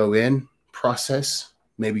able to go in, process,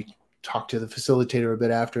 maybe talk to the facilitator a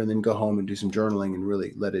bit after, and then go home and do some journaling and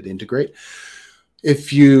really let it integrate.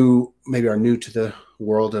 If you maybe are new to the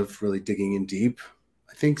world of really digging in deep,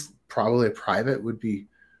 I think probably a private would be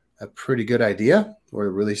a pretty good idea, or a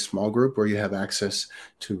really small group where you have access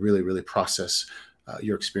to really, really process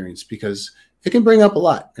your experience, because it can bring up a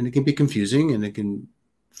lot, and it can be confusing, and it can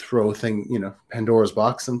throw Pandora's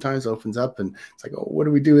box sometimes opens up, and it's like, oh, what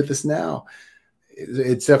do we do with this now?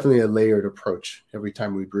 It's definitely a layered approach. Every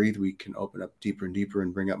time we breathe, we can open up deeper and deeper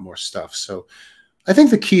and bring up more stuff. So I think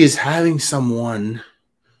the key is having someone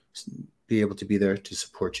be able to be there to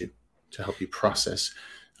support you, to help you process.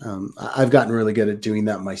 I've gotten really good at doing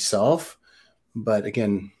that myself, but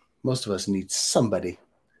again, most of us need somebody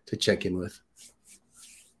to check in with.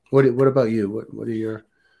 What about you? What are your...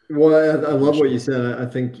 Well, I love what you said. I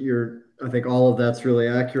think all of that's really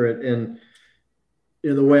accurate. And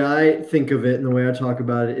the way I think of it and the way I talk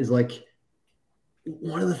about it is like,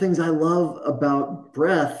 one of the things I love about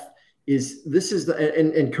breath is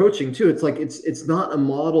and coaching too. It's like, it's not a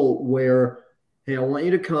model where, hey, I want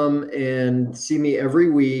you to come and see me every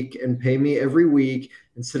week and pay me every week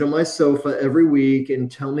and sit on my sofa every week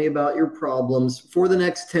and tell me about your problems for the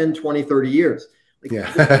next 10, 20, 30 years. Like,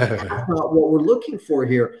 yeah. That's not what we're looking for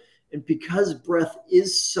here. And because breath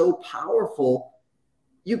is so powerful,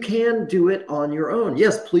 you can do it on your own.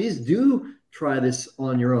 Yes, please do try this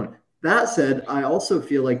on your own. That said, I also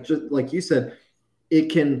feel like, just like you said,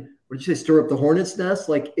 it can, what did you say, stir up the hornet's nest?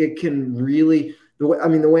 Like, it can really, the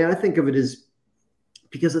way I think of it is,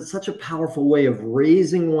 because it's such a powerful way of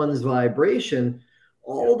raising one's vibration,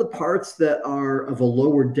 all the parts that are of a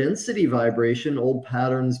lower density vibration, old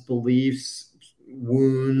patterns, beliefs,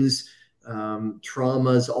 wounds,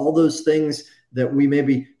 traumas, all those things that we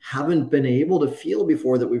maybe haven't been able to feel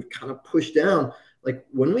before, that we've kind of pushed down. Like,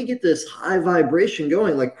 when we get this high vibration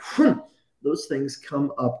going, like, those things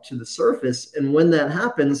come up to the surface. And when that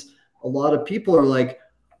happens, a lot of people are like,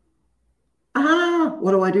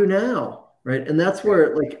 what do I do now? Right. And that's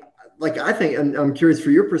where, like I think, and I'm curious for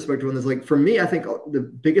your perspective on this. Like, for me, I think the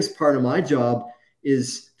biggest part of my job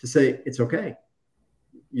is to say, it's okay.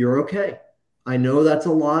 You're okay. I know that's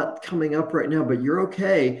a lot coming up right now, but you're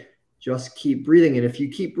okay. Just keep breathing. And if you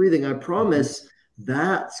keep breathing, I promise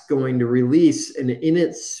that's going to release, and in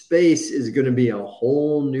its space is going to be a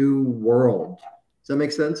whole new world. Does that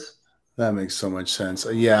make sense? That makes so much sense.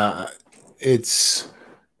 Yeah, it's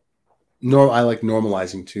I like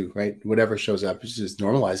normalizing too, right? Whatever shows up is just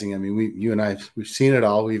normalizing. I mean, you and I, we've seen it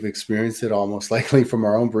all. We've experienced it all, most likely from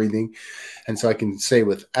our own breathing. And so I can say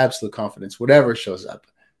with absolute confidence, whatever shows up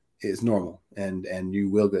is normal, and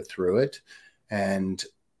you will get through it. And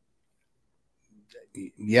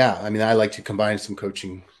yeah, I mean, I like to combine some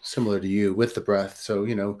coaching similar to you with the breath. So,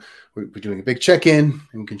 we're doing a big check-in,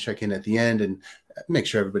 and we can check in at the end and make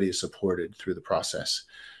sure everybody is supported through the process.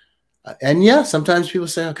 And yeah, sometimes people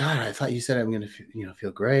say, "Oh God, I thought you said I'm going to,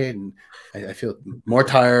 feel great, and I feel more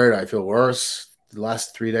tired. I feel worse the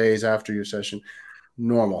last 3 days after your session."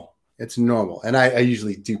 Normal. It's normal. And I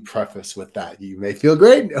usually do preface with that. You may feel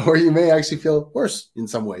great, or you may actually feel worse in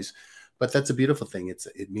some ways. But that's a beautiful thing.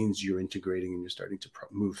 It means you're integrating and you're starting to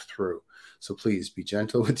move through. So please be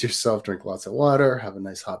gentle with yourself. Drink lots of water. Have a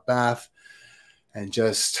nice hot bath, and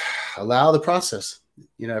just allow the process.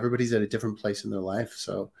 Everybody's at a different place in their life.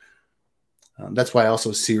 So that's why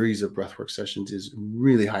also a series of breathwork sessions is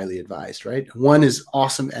really highly advised, right? One is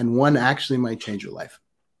awesome, and one actually might change your life.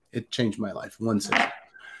 It changed my life, one session.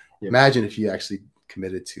 Yeah. Imagine if you actually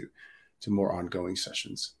committed to more ongoing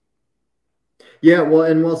sessions. Yeah, well,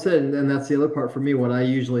 and well said. And that's the other part for me. What I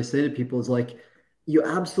usually say to people is like, you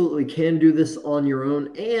absolutely can do this on your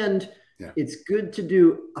own. And it's good to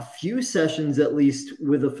do a few sessions, at least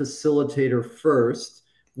with a facilitator first.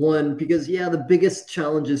 One, because the biggest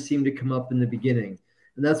challenges seem to come up in the beginning.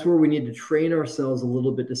 And that's where we need to train ourselves a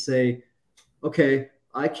little bit to say, okay,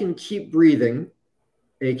 I can keep breathing.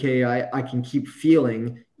 aka I can keep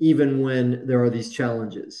feeling even when there are these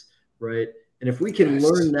challenges, right? And if we can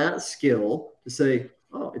learn Yes. that skill to say,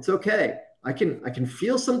 oh, it's okay, I can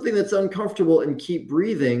feel something that's uncomfortable and keep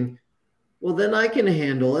breathing, well, then I can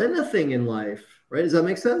handle anything in life, right? Does that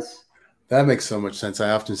make sense? That makes so much sense.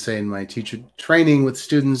 I often say in my teacher training with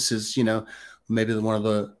students is, maybe one of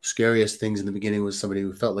the scariest things in the beginning was somebody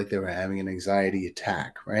who felt like they were having an anxiety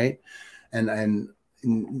attack, right? And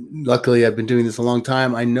luckily I've been doing this a long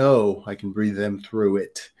time. I know I can breathe them through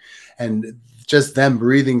it. And just them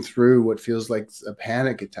breathing through what feels like a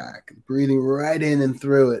panic attack, breathing right in and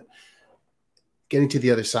through it, getting to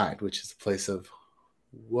the other side, which is a place of,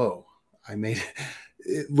 whoa, I made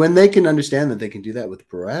it. When they can understand that they can do that with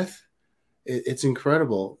breath, it's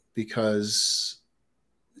incredible, because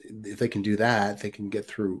if they can do that, they can get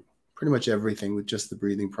through pretty much everything with just the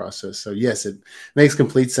breathing process. So yes, it makes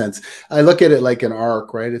complete sense. I look at it like an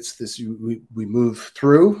arc, right? It's this, we move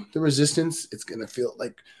through the resistance. It's going to feel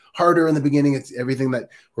like harder in the beginning. It's everything that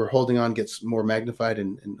we're holding on gets more magnified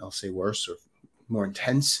and I'll say worse or more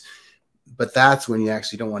intense. But that's when you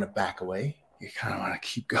actually don't want to back away. You kind of want to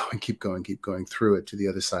keep going, keep going, keep going through it to the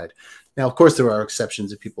other side. Now, of course, there are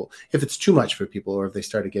exceptions if it's too much for people, or if they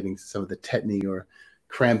started getting some of the tetany or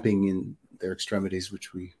cramping in their extremities,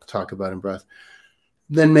 which we talk about in breath,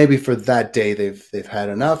 then maybe for that day they've had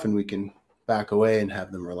enough and we can back away and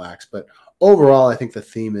have them relax. But overall, I think the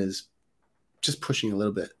theme is just pushing a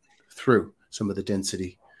little bit through some of the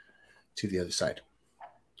density to the other side.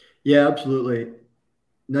 Yeah, absolutely.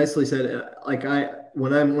 Nicely said. Like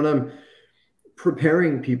when I'm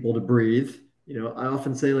preparing people to breathe, I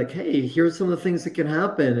often say like, hey, here's some of the things that can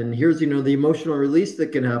happen, and here's the emotional release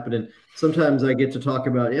that can happen. And sometimes I get to talk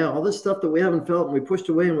about, yeah, all this stuff that we haven't felt and we pushed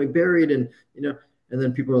away and we buried, and and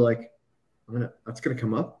then people are like, that's gonna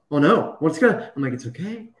come up. Oh no, what's gonna? I'm like, it's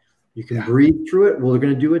okay. You can Yeah. breathe through it. We're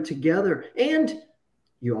gonna do it together, and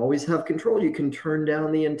you always have control. You can turn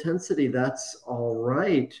down the intensity. That's all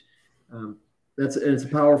right. Um, it's a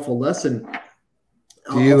powerful lesson. Do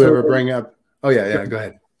I'll you tell ever you. bring up? Oh yeah. Go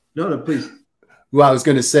ahead. No, no, please. Well, I was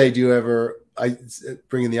going to say, do you ever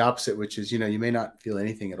bring in the opposite, which is, you may not feel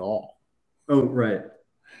anything at all, Oh, right.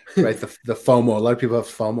 right? The FOMO. A lot of people have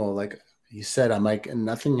FOMO, like you said. I'm like, and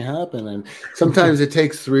nothing happened, and sometimes it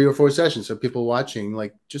takes 3 or 4 sessions. So people watching,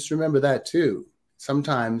 like, just remember that too.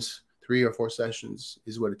 Sometimes 3 or 4 sessions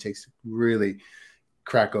is what it takes to really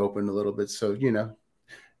crack open a little bit. So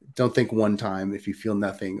don't think one time if you feel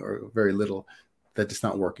nothing or very little that it's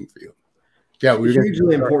not working for you. Yeah, we were going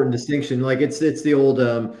Hugely to. important distinction. Like it's the old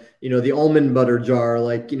the almond butter jar.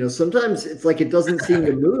 Like, sometimes it's like it doesn't seem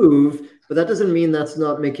to move, but that doesn't mean that's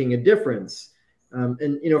not making a difference. And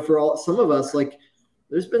for some of us, like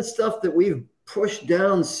there's been stuff that we've pushed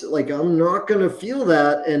down. Like I'm not gonna feel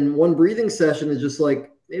that, and one breathing session is just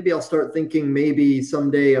like maybe I'll start thinking maybe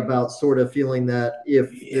someday about sort of feeling that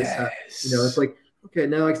if this happens. It's Yes. like okay,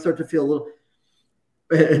 now I start to feel a little.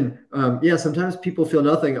 And yeah, sometimes people feel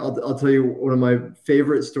nothing. I'll tell you one of my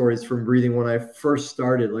favorite stories from breathing when I first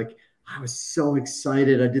started. Like I was so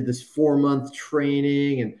excited. I did this 4-month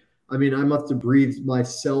training, and I mean, I must have breathed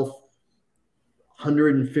myself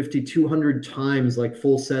 150, 200 times, like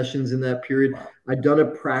full sessions in that period. I'd done a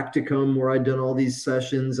practicum where I'd done all these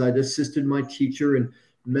sessions. I'd assisted my teacher in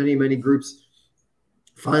many, many groups.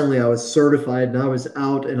 Finally, I was certified and I was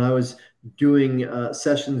out and I was doing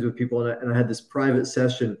sessions with people, and I had this private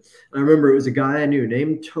session. And I remember it was a guy I knew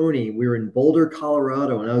named Tony. We were in Boulder,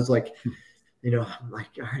 Colorado, and I was like, I'm like,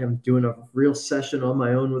 all right, I'm doing a real session on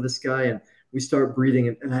my own with this guy, and we start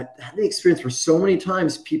breathing, and I had the experience where so many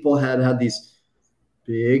times people had these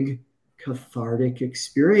big cathartic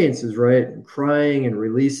experiences, right? And crying and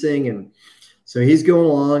releasing, and so he's going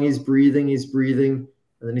along, he's breathing, and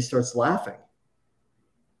then he starts laughing,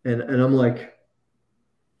 and I'm like,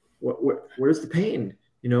 where's the pain?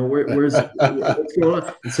 Where's what's going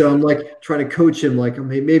on? And so I'm like trying to coach him, like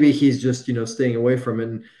maybe he's just staying away from it,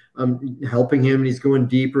 and I'm helping him, and he's going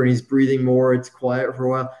deeper, and he's breathing more. It's quiet for a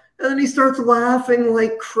while, and then he starts laughing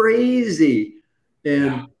like crazy,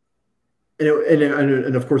 Yeah.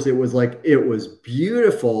 and of course it was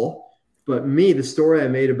beautiful, but the story I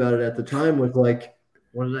made about it at the time was like,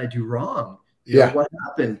 what did I do wrong? Yeah. What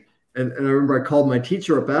happened? And I remember I called my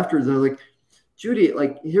teacher up afterwards, and I was like, Judy,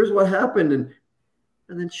 like, here's what happened. And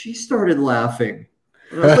then she started laughing.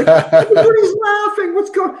 And I was like, everybody's laughing. What's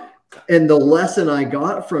going on? And the lesson I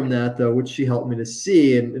got from that, though, which she helped me to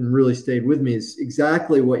see and really stayed with me, is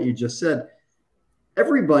exactly what you just said.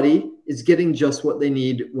 Everybody is getting just what they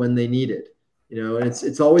need when they need it. And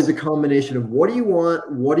it's always a combination of what do you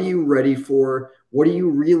want? What are you ready for? What do you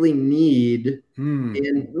really need? Hmm.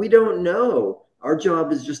 And we don't know. Our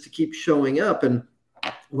job is just to keep showing up, and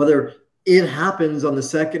whether it happens on the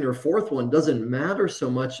second or fourth one doesn't matter so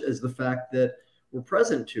much as the fact that we're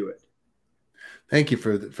present to it. Thank you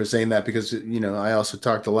for saying that, because I also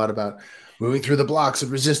talked a lot about moving through the blocks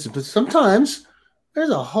of resistance, but sometimes there's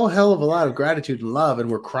a whole hell of a lot of gratitude and love, and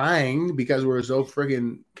we're crying because we're so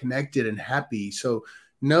friggin' connected and happy. So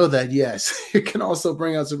know that, yes, it can also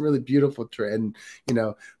bring out some really beautiful trend,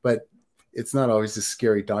 but it's not always this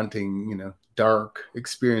scary, daunting, dark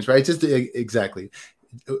experience, right? Just exactly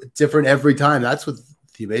different every time. That's what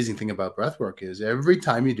the amazing thing about breath work is. Every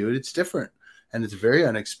time you do it, it's different, and it's very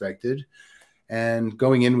unexpected. And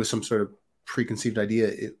going in with some sort of preconceived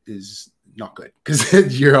idea is not good,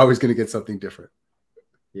 because you're always going to get something different.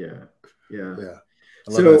 Yeah. I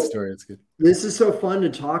love that story. It's good. This is so fun to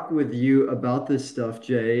talk with you about this stuff,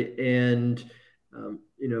 Jay, and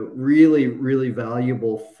really, really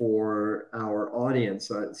valuable for our audience.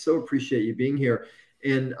 I so appreciate you being here,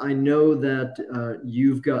 and I know that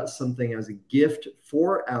you've got something as a gift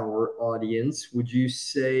for our audience. Would you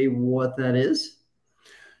say what that is?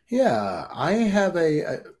 Yeah, I have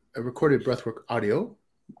a recorded breathwork audio,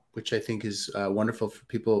 which I think is wonderful for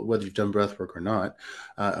people, whether you've done breathwork or not.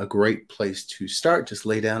 A great place to start. Just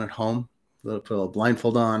lay down at home, put a little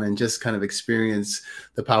blindfold on, and just kind of experience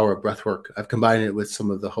the power of breathwork. I've combined it with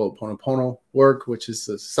some of the Ho'oponopono work, which is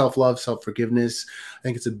the self-love, self-forgiveness. I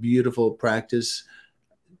think it's a beautiful practice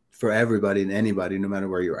for everybody and anybody, no matter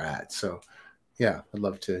where you're at. So, yeah, I'd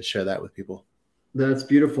love to share that with people. That's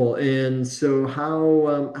beautiful. And so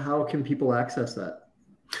how can people access that?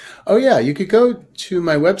 Oh, yeah. You could go to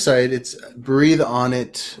my website. It's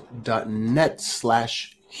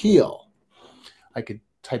breatheonit.net/heal. I could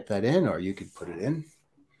type that in, or you could put it in.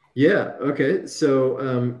 Yeah. Okay.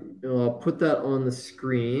 So I'll put that on the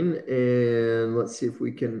screen, and let's see if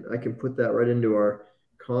I can put that right into our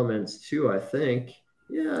comments too, I think.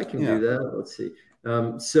 Yeah, I can do that. Let's see.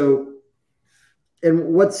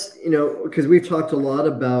 And what's, because we've talked a lot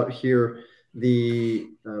about here the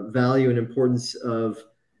value and importance of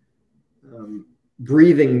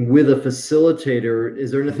breathing with a facilitator.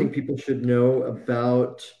 Is there anything people should know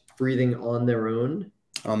about breathing on their own?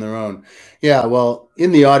 On their own. Yeah. Well,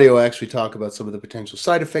 in the audio, I actually talk about some of the potential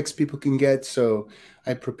side effects people can get. So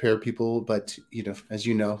I prepare people, but, as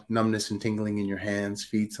you know, numbness and tingling in your hands,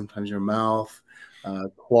 feet, sometimes your mouth,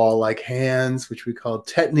 claw-like hands, which we call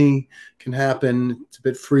tetany, can happen. It's a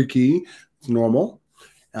bit freaky. It's normal.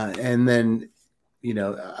 And then,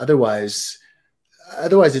 otherwise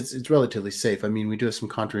it's relatively safe. I mean, we do have some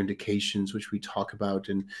contraindications, which we talk about.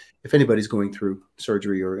 And if anybody's going through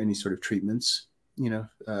surgery or any sort of treatments,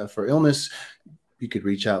 for illness, you could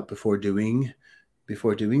reach out before doing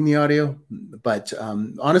the audio. But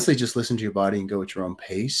honestly, just listen to your body and go at your own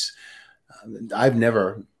pace. I've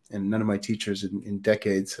never, and none of my teachers in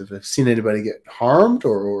decades have seen anybody get harmed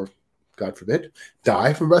or God forbid,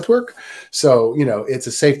 die from breath work. So, it's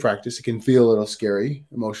a safe practice. It can feel a little scary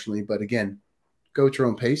emotionally, but again, go at your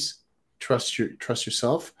own pace, trust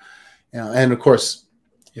yourself. And of course,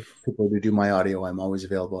 if people do my audio, I'm always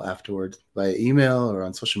available afterward via email or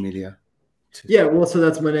on social media. Yeah, well, so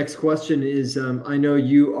that's my next question is, I know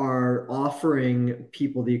you are offering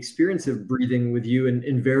people the experience of breathing with you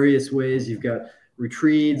in various ways. You've got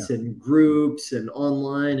retreats and groups and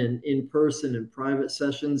online and in-person and private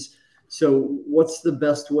sessions. So what's the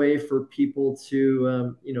best way for people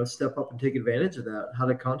to, step up and take advantage of that? How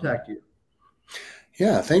to contact you?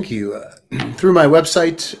 Yeah, thank you. Through my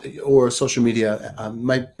website or social media.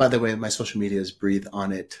 By the way, my social media is Breathe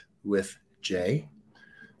On It with Jay.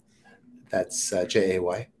 That's Jay.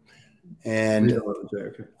 And,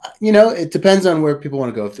 it depends on where people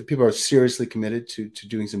want to go. If people are seriously committed to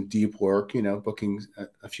doing some deep work, booking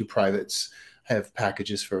a few privates, I have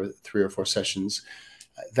packages for 3 or 4 sessions.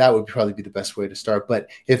 That would probably be the best way to start. But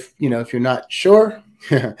if you're not sure,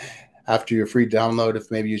 after your free download, if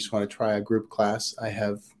maybe you just want to try a group class, I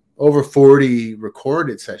have over 40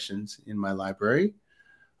 recorded sessions in my library,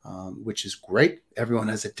 which is great. Everyone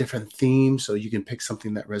has a different theme, so you can pick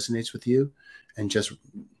something that resonates with you and just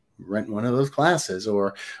rent one of those classes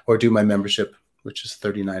or do my membership, which is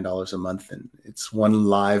 $39 a month. And it's one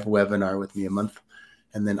live webinar with me a month,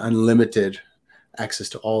 and then unlimited access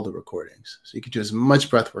to all the recordings. So you can do as much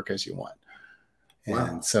breath work as you want. Wow.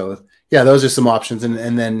 And so, those are some options.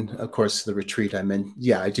 And then, of course, the retreat I meant.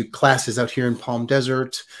 I do classes out here in Palm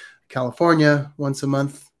Desert, California, once a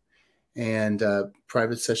month, and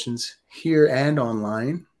private sessions here and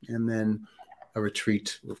online. And then a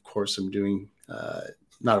retreat, of course, I'm doing,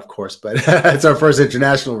 not of course, but it's our first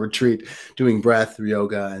international retreat, doing breath,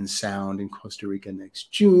 yoga, and sound in Costa Rica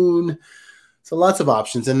next June. So lots of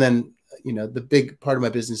options. And then the big part of my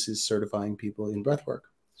business is certifying people in breath work,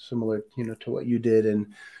 similar, to what you did.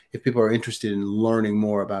 And if people are interested in learning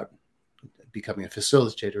more about becoming a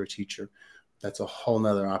facilitator or teacher, that's a whole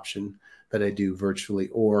nother option that I do virtually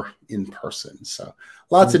or in person. So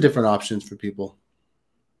lots of different options for people.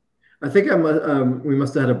 I think we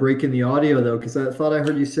must have had a break in the audio though, because I thought I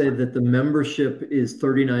heard you say that the membership is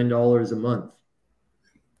 $39 a month.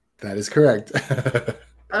 That is correct.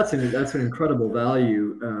 That's an incredible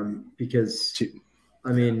value, because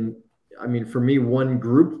I mean for me, one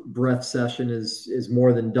group breath session is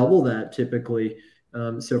more than double that typically.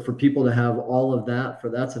 So for people to have all of that,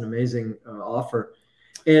 that's an amazing offer.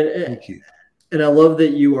 Thank you. And I love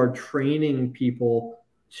that you are training people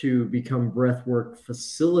to become breathwork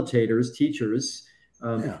facilitators, teachers.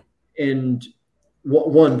 And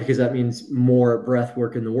one, because that means more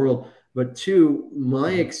breathwork in the world. But two,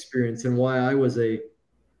 my experience and why I was a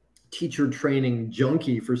teacher training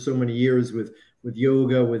junkie for so many years with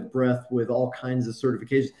yoga, with breath, with all kinds of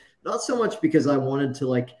certifications. Not so much because I wanted to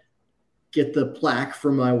like get the plaque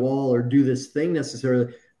from my wall or do this thing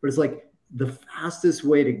necessarily, but it's like the fastest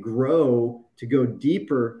way to grow, to go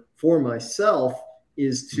deeper for myself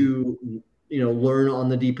is to learn on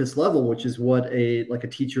the deepest level, which is what a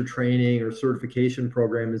teacher training or certification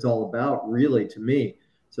program is all about, really, to me.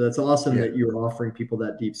 So that's awesome that you're offering people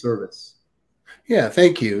that deep service. Yeah,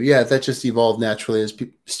 thank you. Yeah, that just evolved naturally as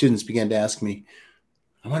students began to ask me,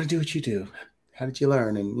 I want to do what you do. How did you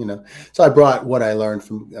learn? And, so I brought what I learned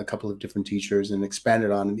from a couple of different teachers and expanded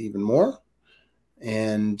on it even more.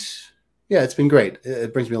 And yeah, it's been great.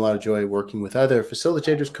 It brings me a lot of joy working with other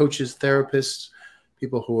facilitators, coaches, therapists,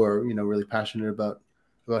 people who are, really passionate about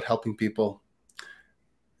helping people.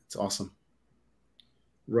 It's awesome.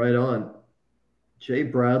 Right on. Jay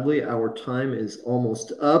Bradley, our time is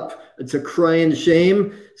almost up. It's a crying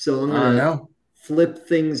shame. So I'm going to flip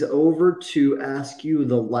things over to ask you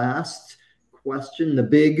the last question, the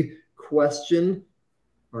big question.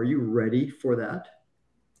 Are you ready for that?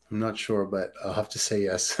 I'm not sure, but I'll have to say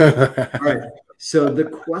yes. All right. So the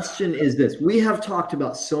question is this. We have talked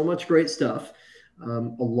about so much great stuff. A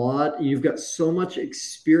lot. You've got so much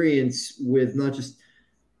experience with not just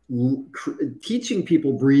teaching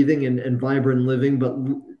people breathing and vibrant living, but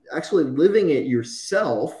actually living it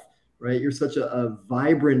yourself, right? You're such a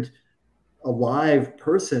vibrant, alive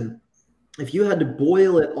person. If you had to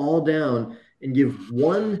boil it all down and give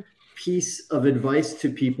one piece of advice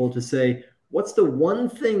to people to say, what's the one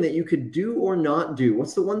thing that you could do or not do?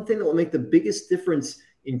 What's the one thing that will make the biggest difference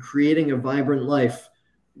in creating a vibrant life?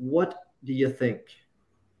 What do you think?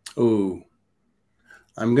 Oh,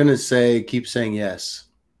 I'm going to say, keep saying yes.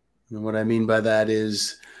 And what I mean by that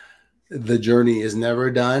is the journey is never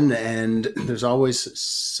done and there's always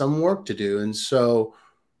some work to do. And so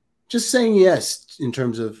just saying yes in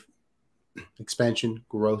terms of expansion,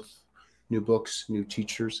 growth, new books, new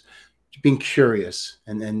teachers, being curious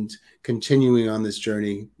and continuing on this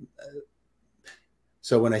journey.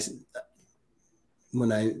 So when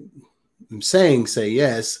I'm saying say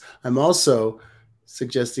yes, I'm also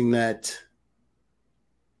suggesting that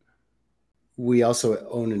we also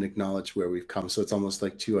own and acknowledge where we've come. So it's almost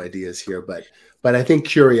like two ideas here, but I think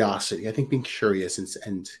curiosity, I think being curious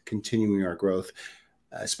and continuing our growth,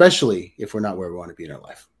 especially if we're not where we want to be in our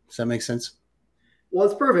life. Does that make sense? Well,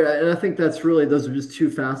 it's perfect. And I think that's really, those are just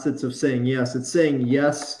two facets of saying yes. It's saying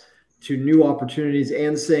yes to new opportunities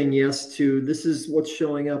and saying yes to this is what's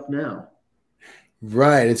showing up now.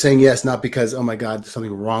 Right. And saying yes, not because, oh my God, there's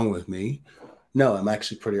something wrong with me. No, I'm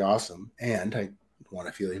actually pretty awesome. And I want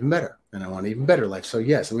to feel even better and I want an even better life. So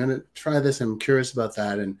yes, I'm going to try this. I'm curious about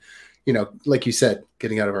that. And, like you said,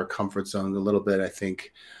 getting out of our comfort zone a little bit, I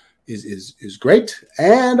think is great.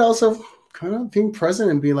 And also kind of being present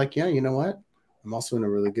and being like, yeah, you know what? I'm also in a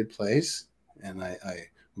really good place and I'm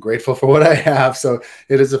grateful for what I have. So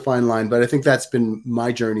it is a fine line, but I think that's been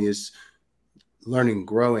my journey, is learning,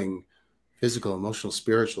 growing, physical, emotional,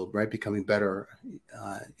 spiritual, right? Becoming better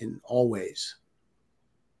in all ways.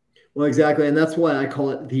 Well, exactly. And that's why I call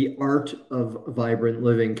it the art of vibrant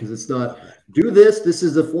living, because it's not do this. This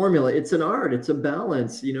is the formula. It's an art. It's a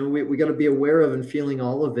balance. We got to be aware of and feeling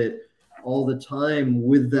all of it all the time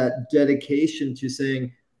with that dedication to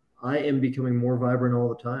saying, I am becoming more vibrant all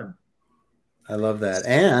the time. I love that.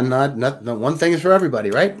 And not one thing is for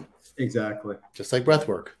everybody, right? Exactly. Just like breath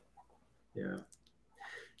work. Yeah.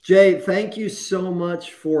 Jay, thank you so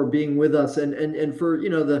much for being with us and for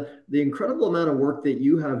the incredible amount of work that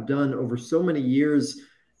you have done over so many years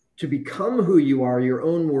to become who you are, your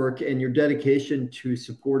own work, and your dedication to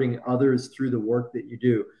supporting others through the work that you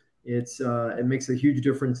do. It makes a huge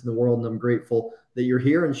difference in the world, and I'm grateful that you're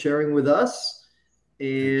here and sharing with us.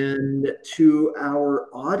 And to our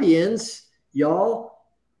audience, y'all,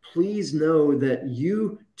 please know that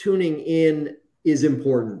you tuning in is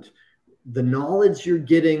important. The knowledge you're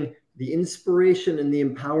getting, the inspiration and the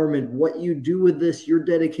empowerment, what you do with this, your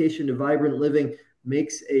dedication to vibrant living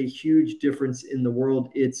makes a huge difference in the world.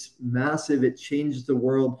 It's massive. It changes the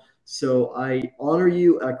world. So I honor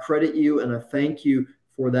you, I credit you, and I thank you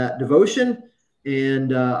for that devotion.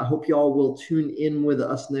 And I hope y'all will tune in with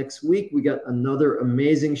us next week. We got another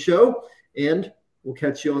amazing show, and we'll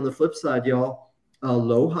catch you on the flip side, y'all.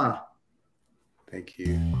 Aloha. Thank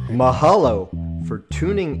you. Mahalo for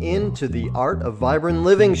tuning in to the Art of Vibrant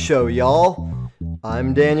Living show, y'all.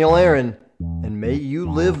 I'm Daniel Aaron, and may you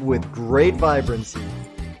live with great vibrancy.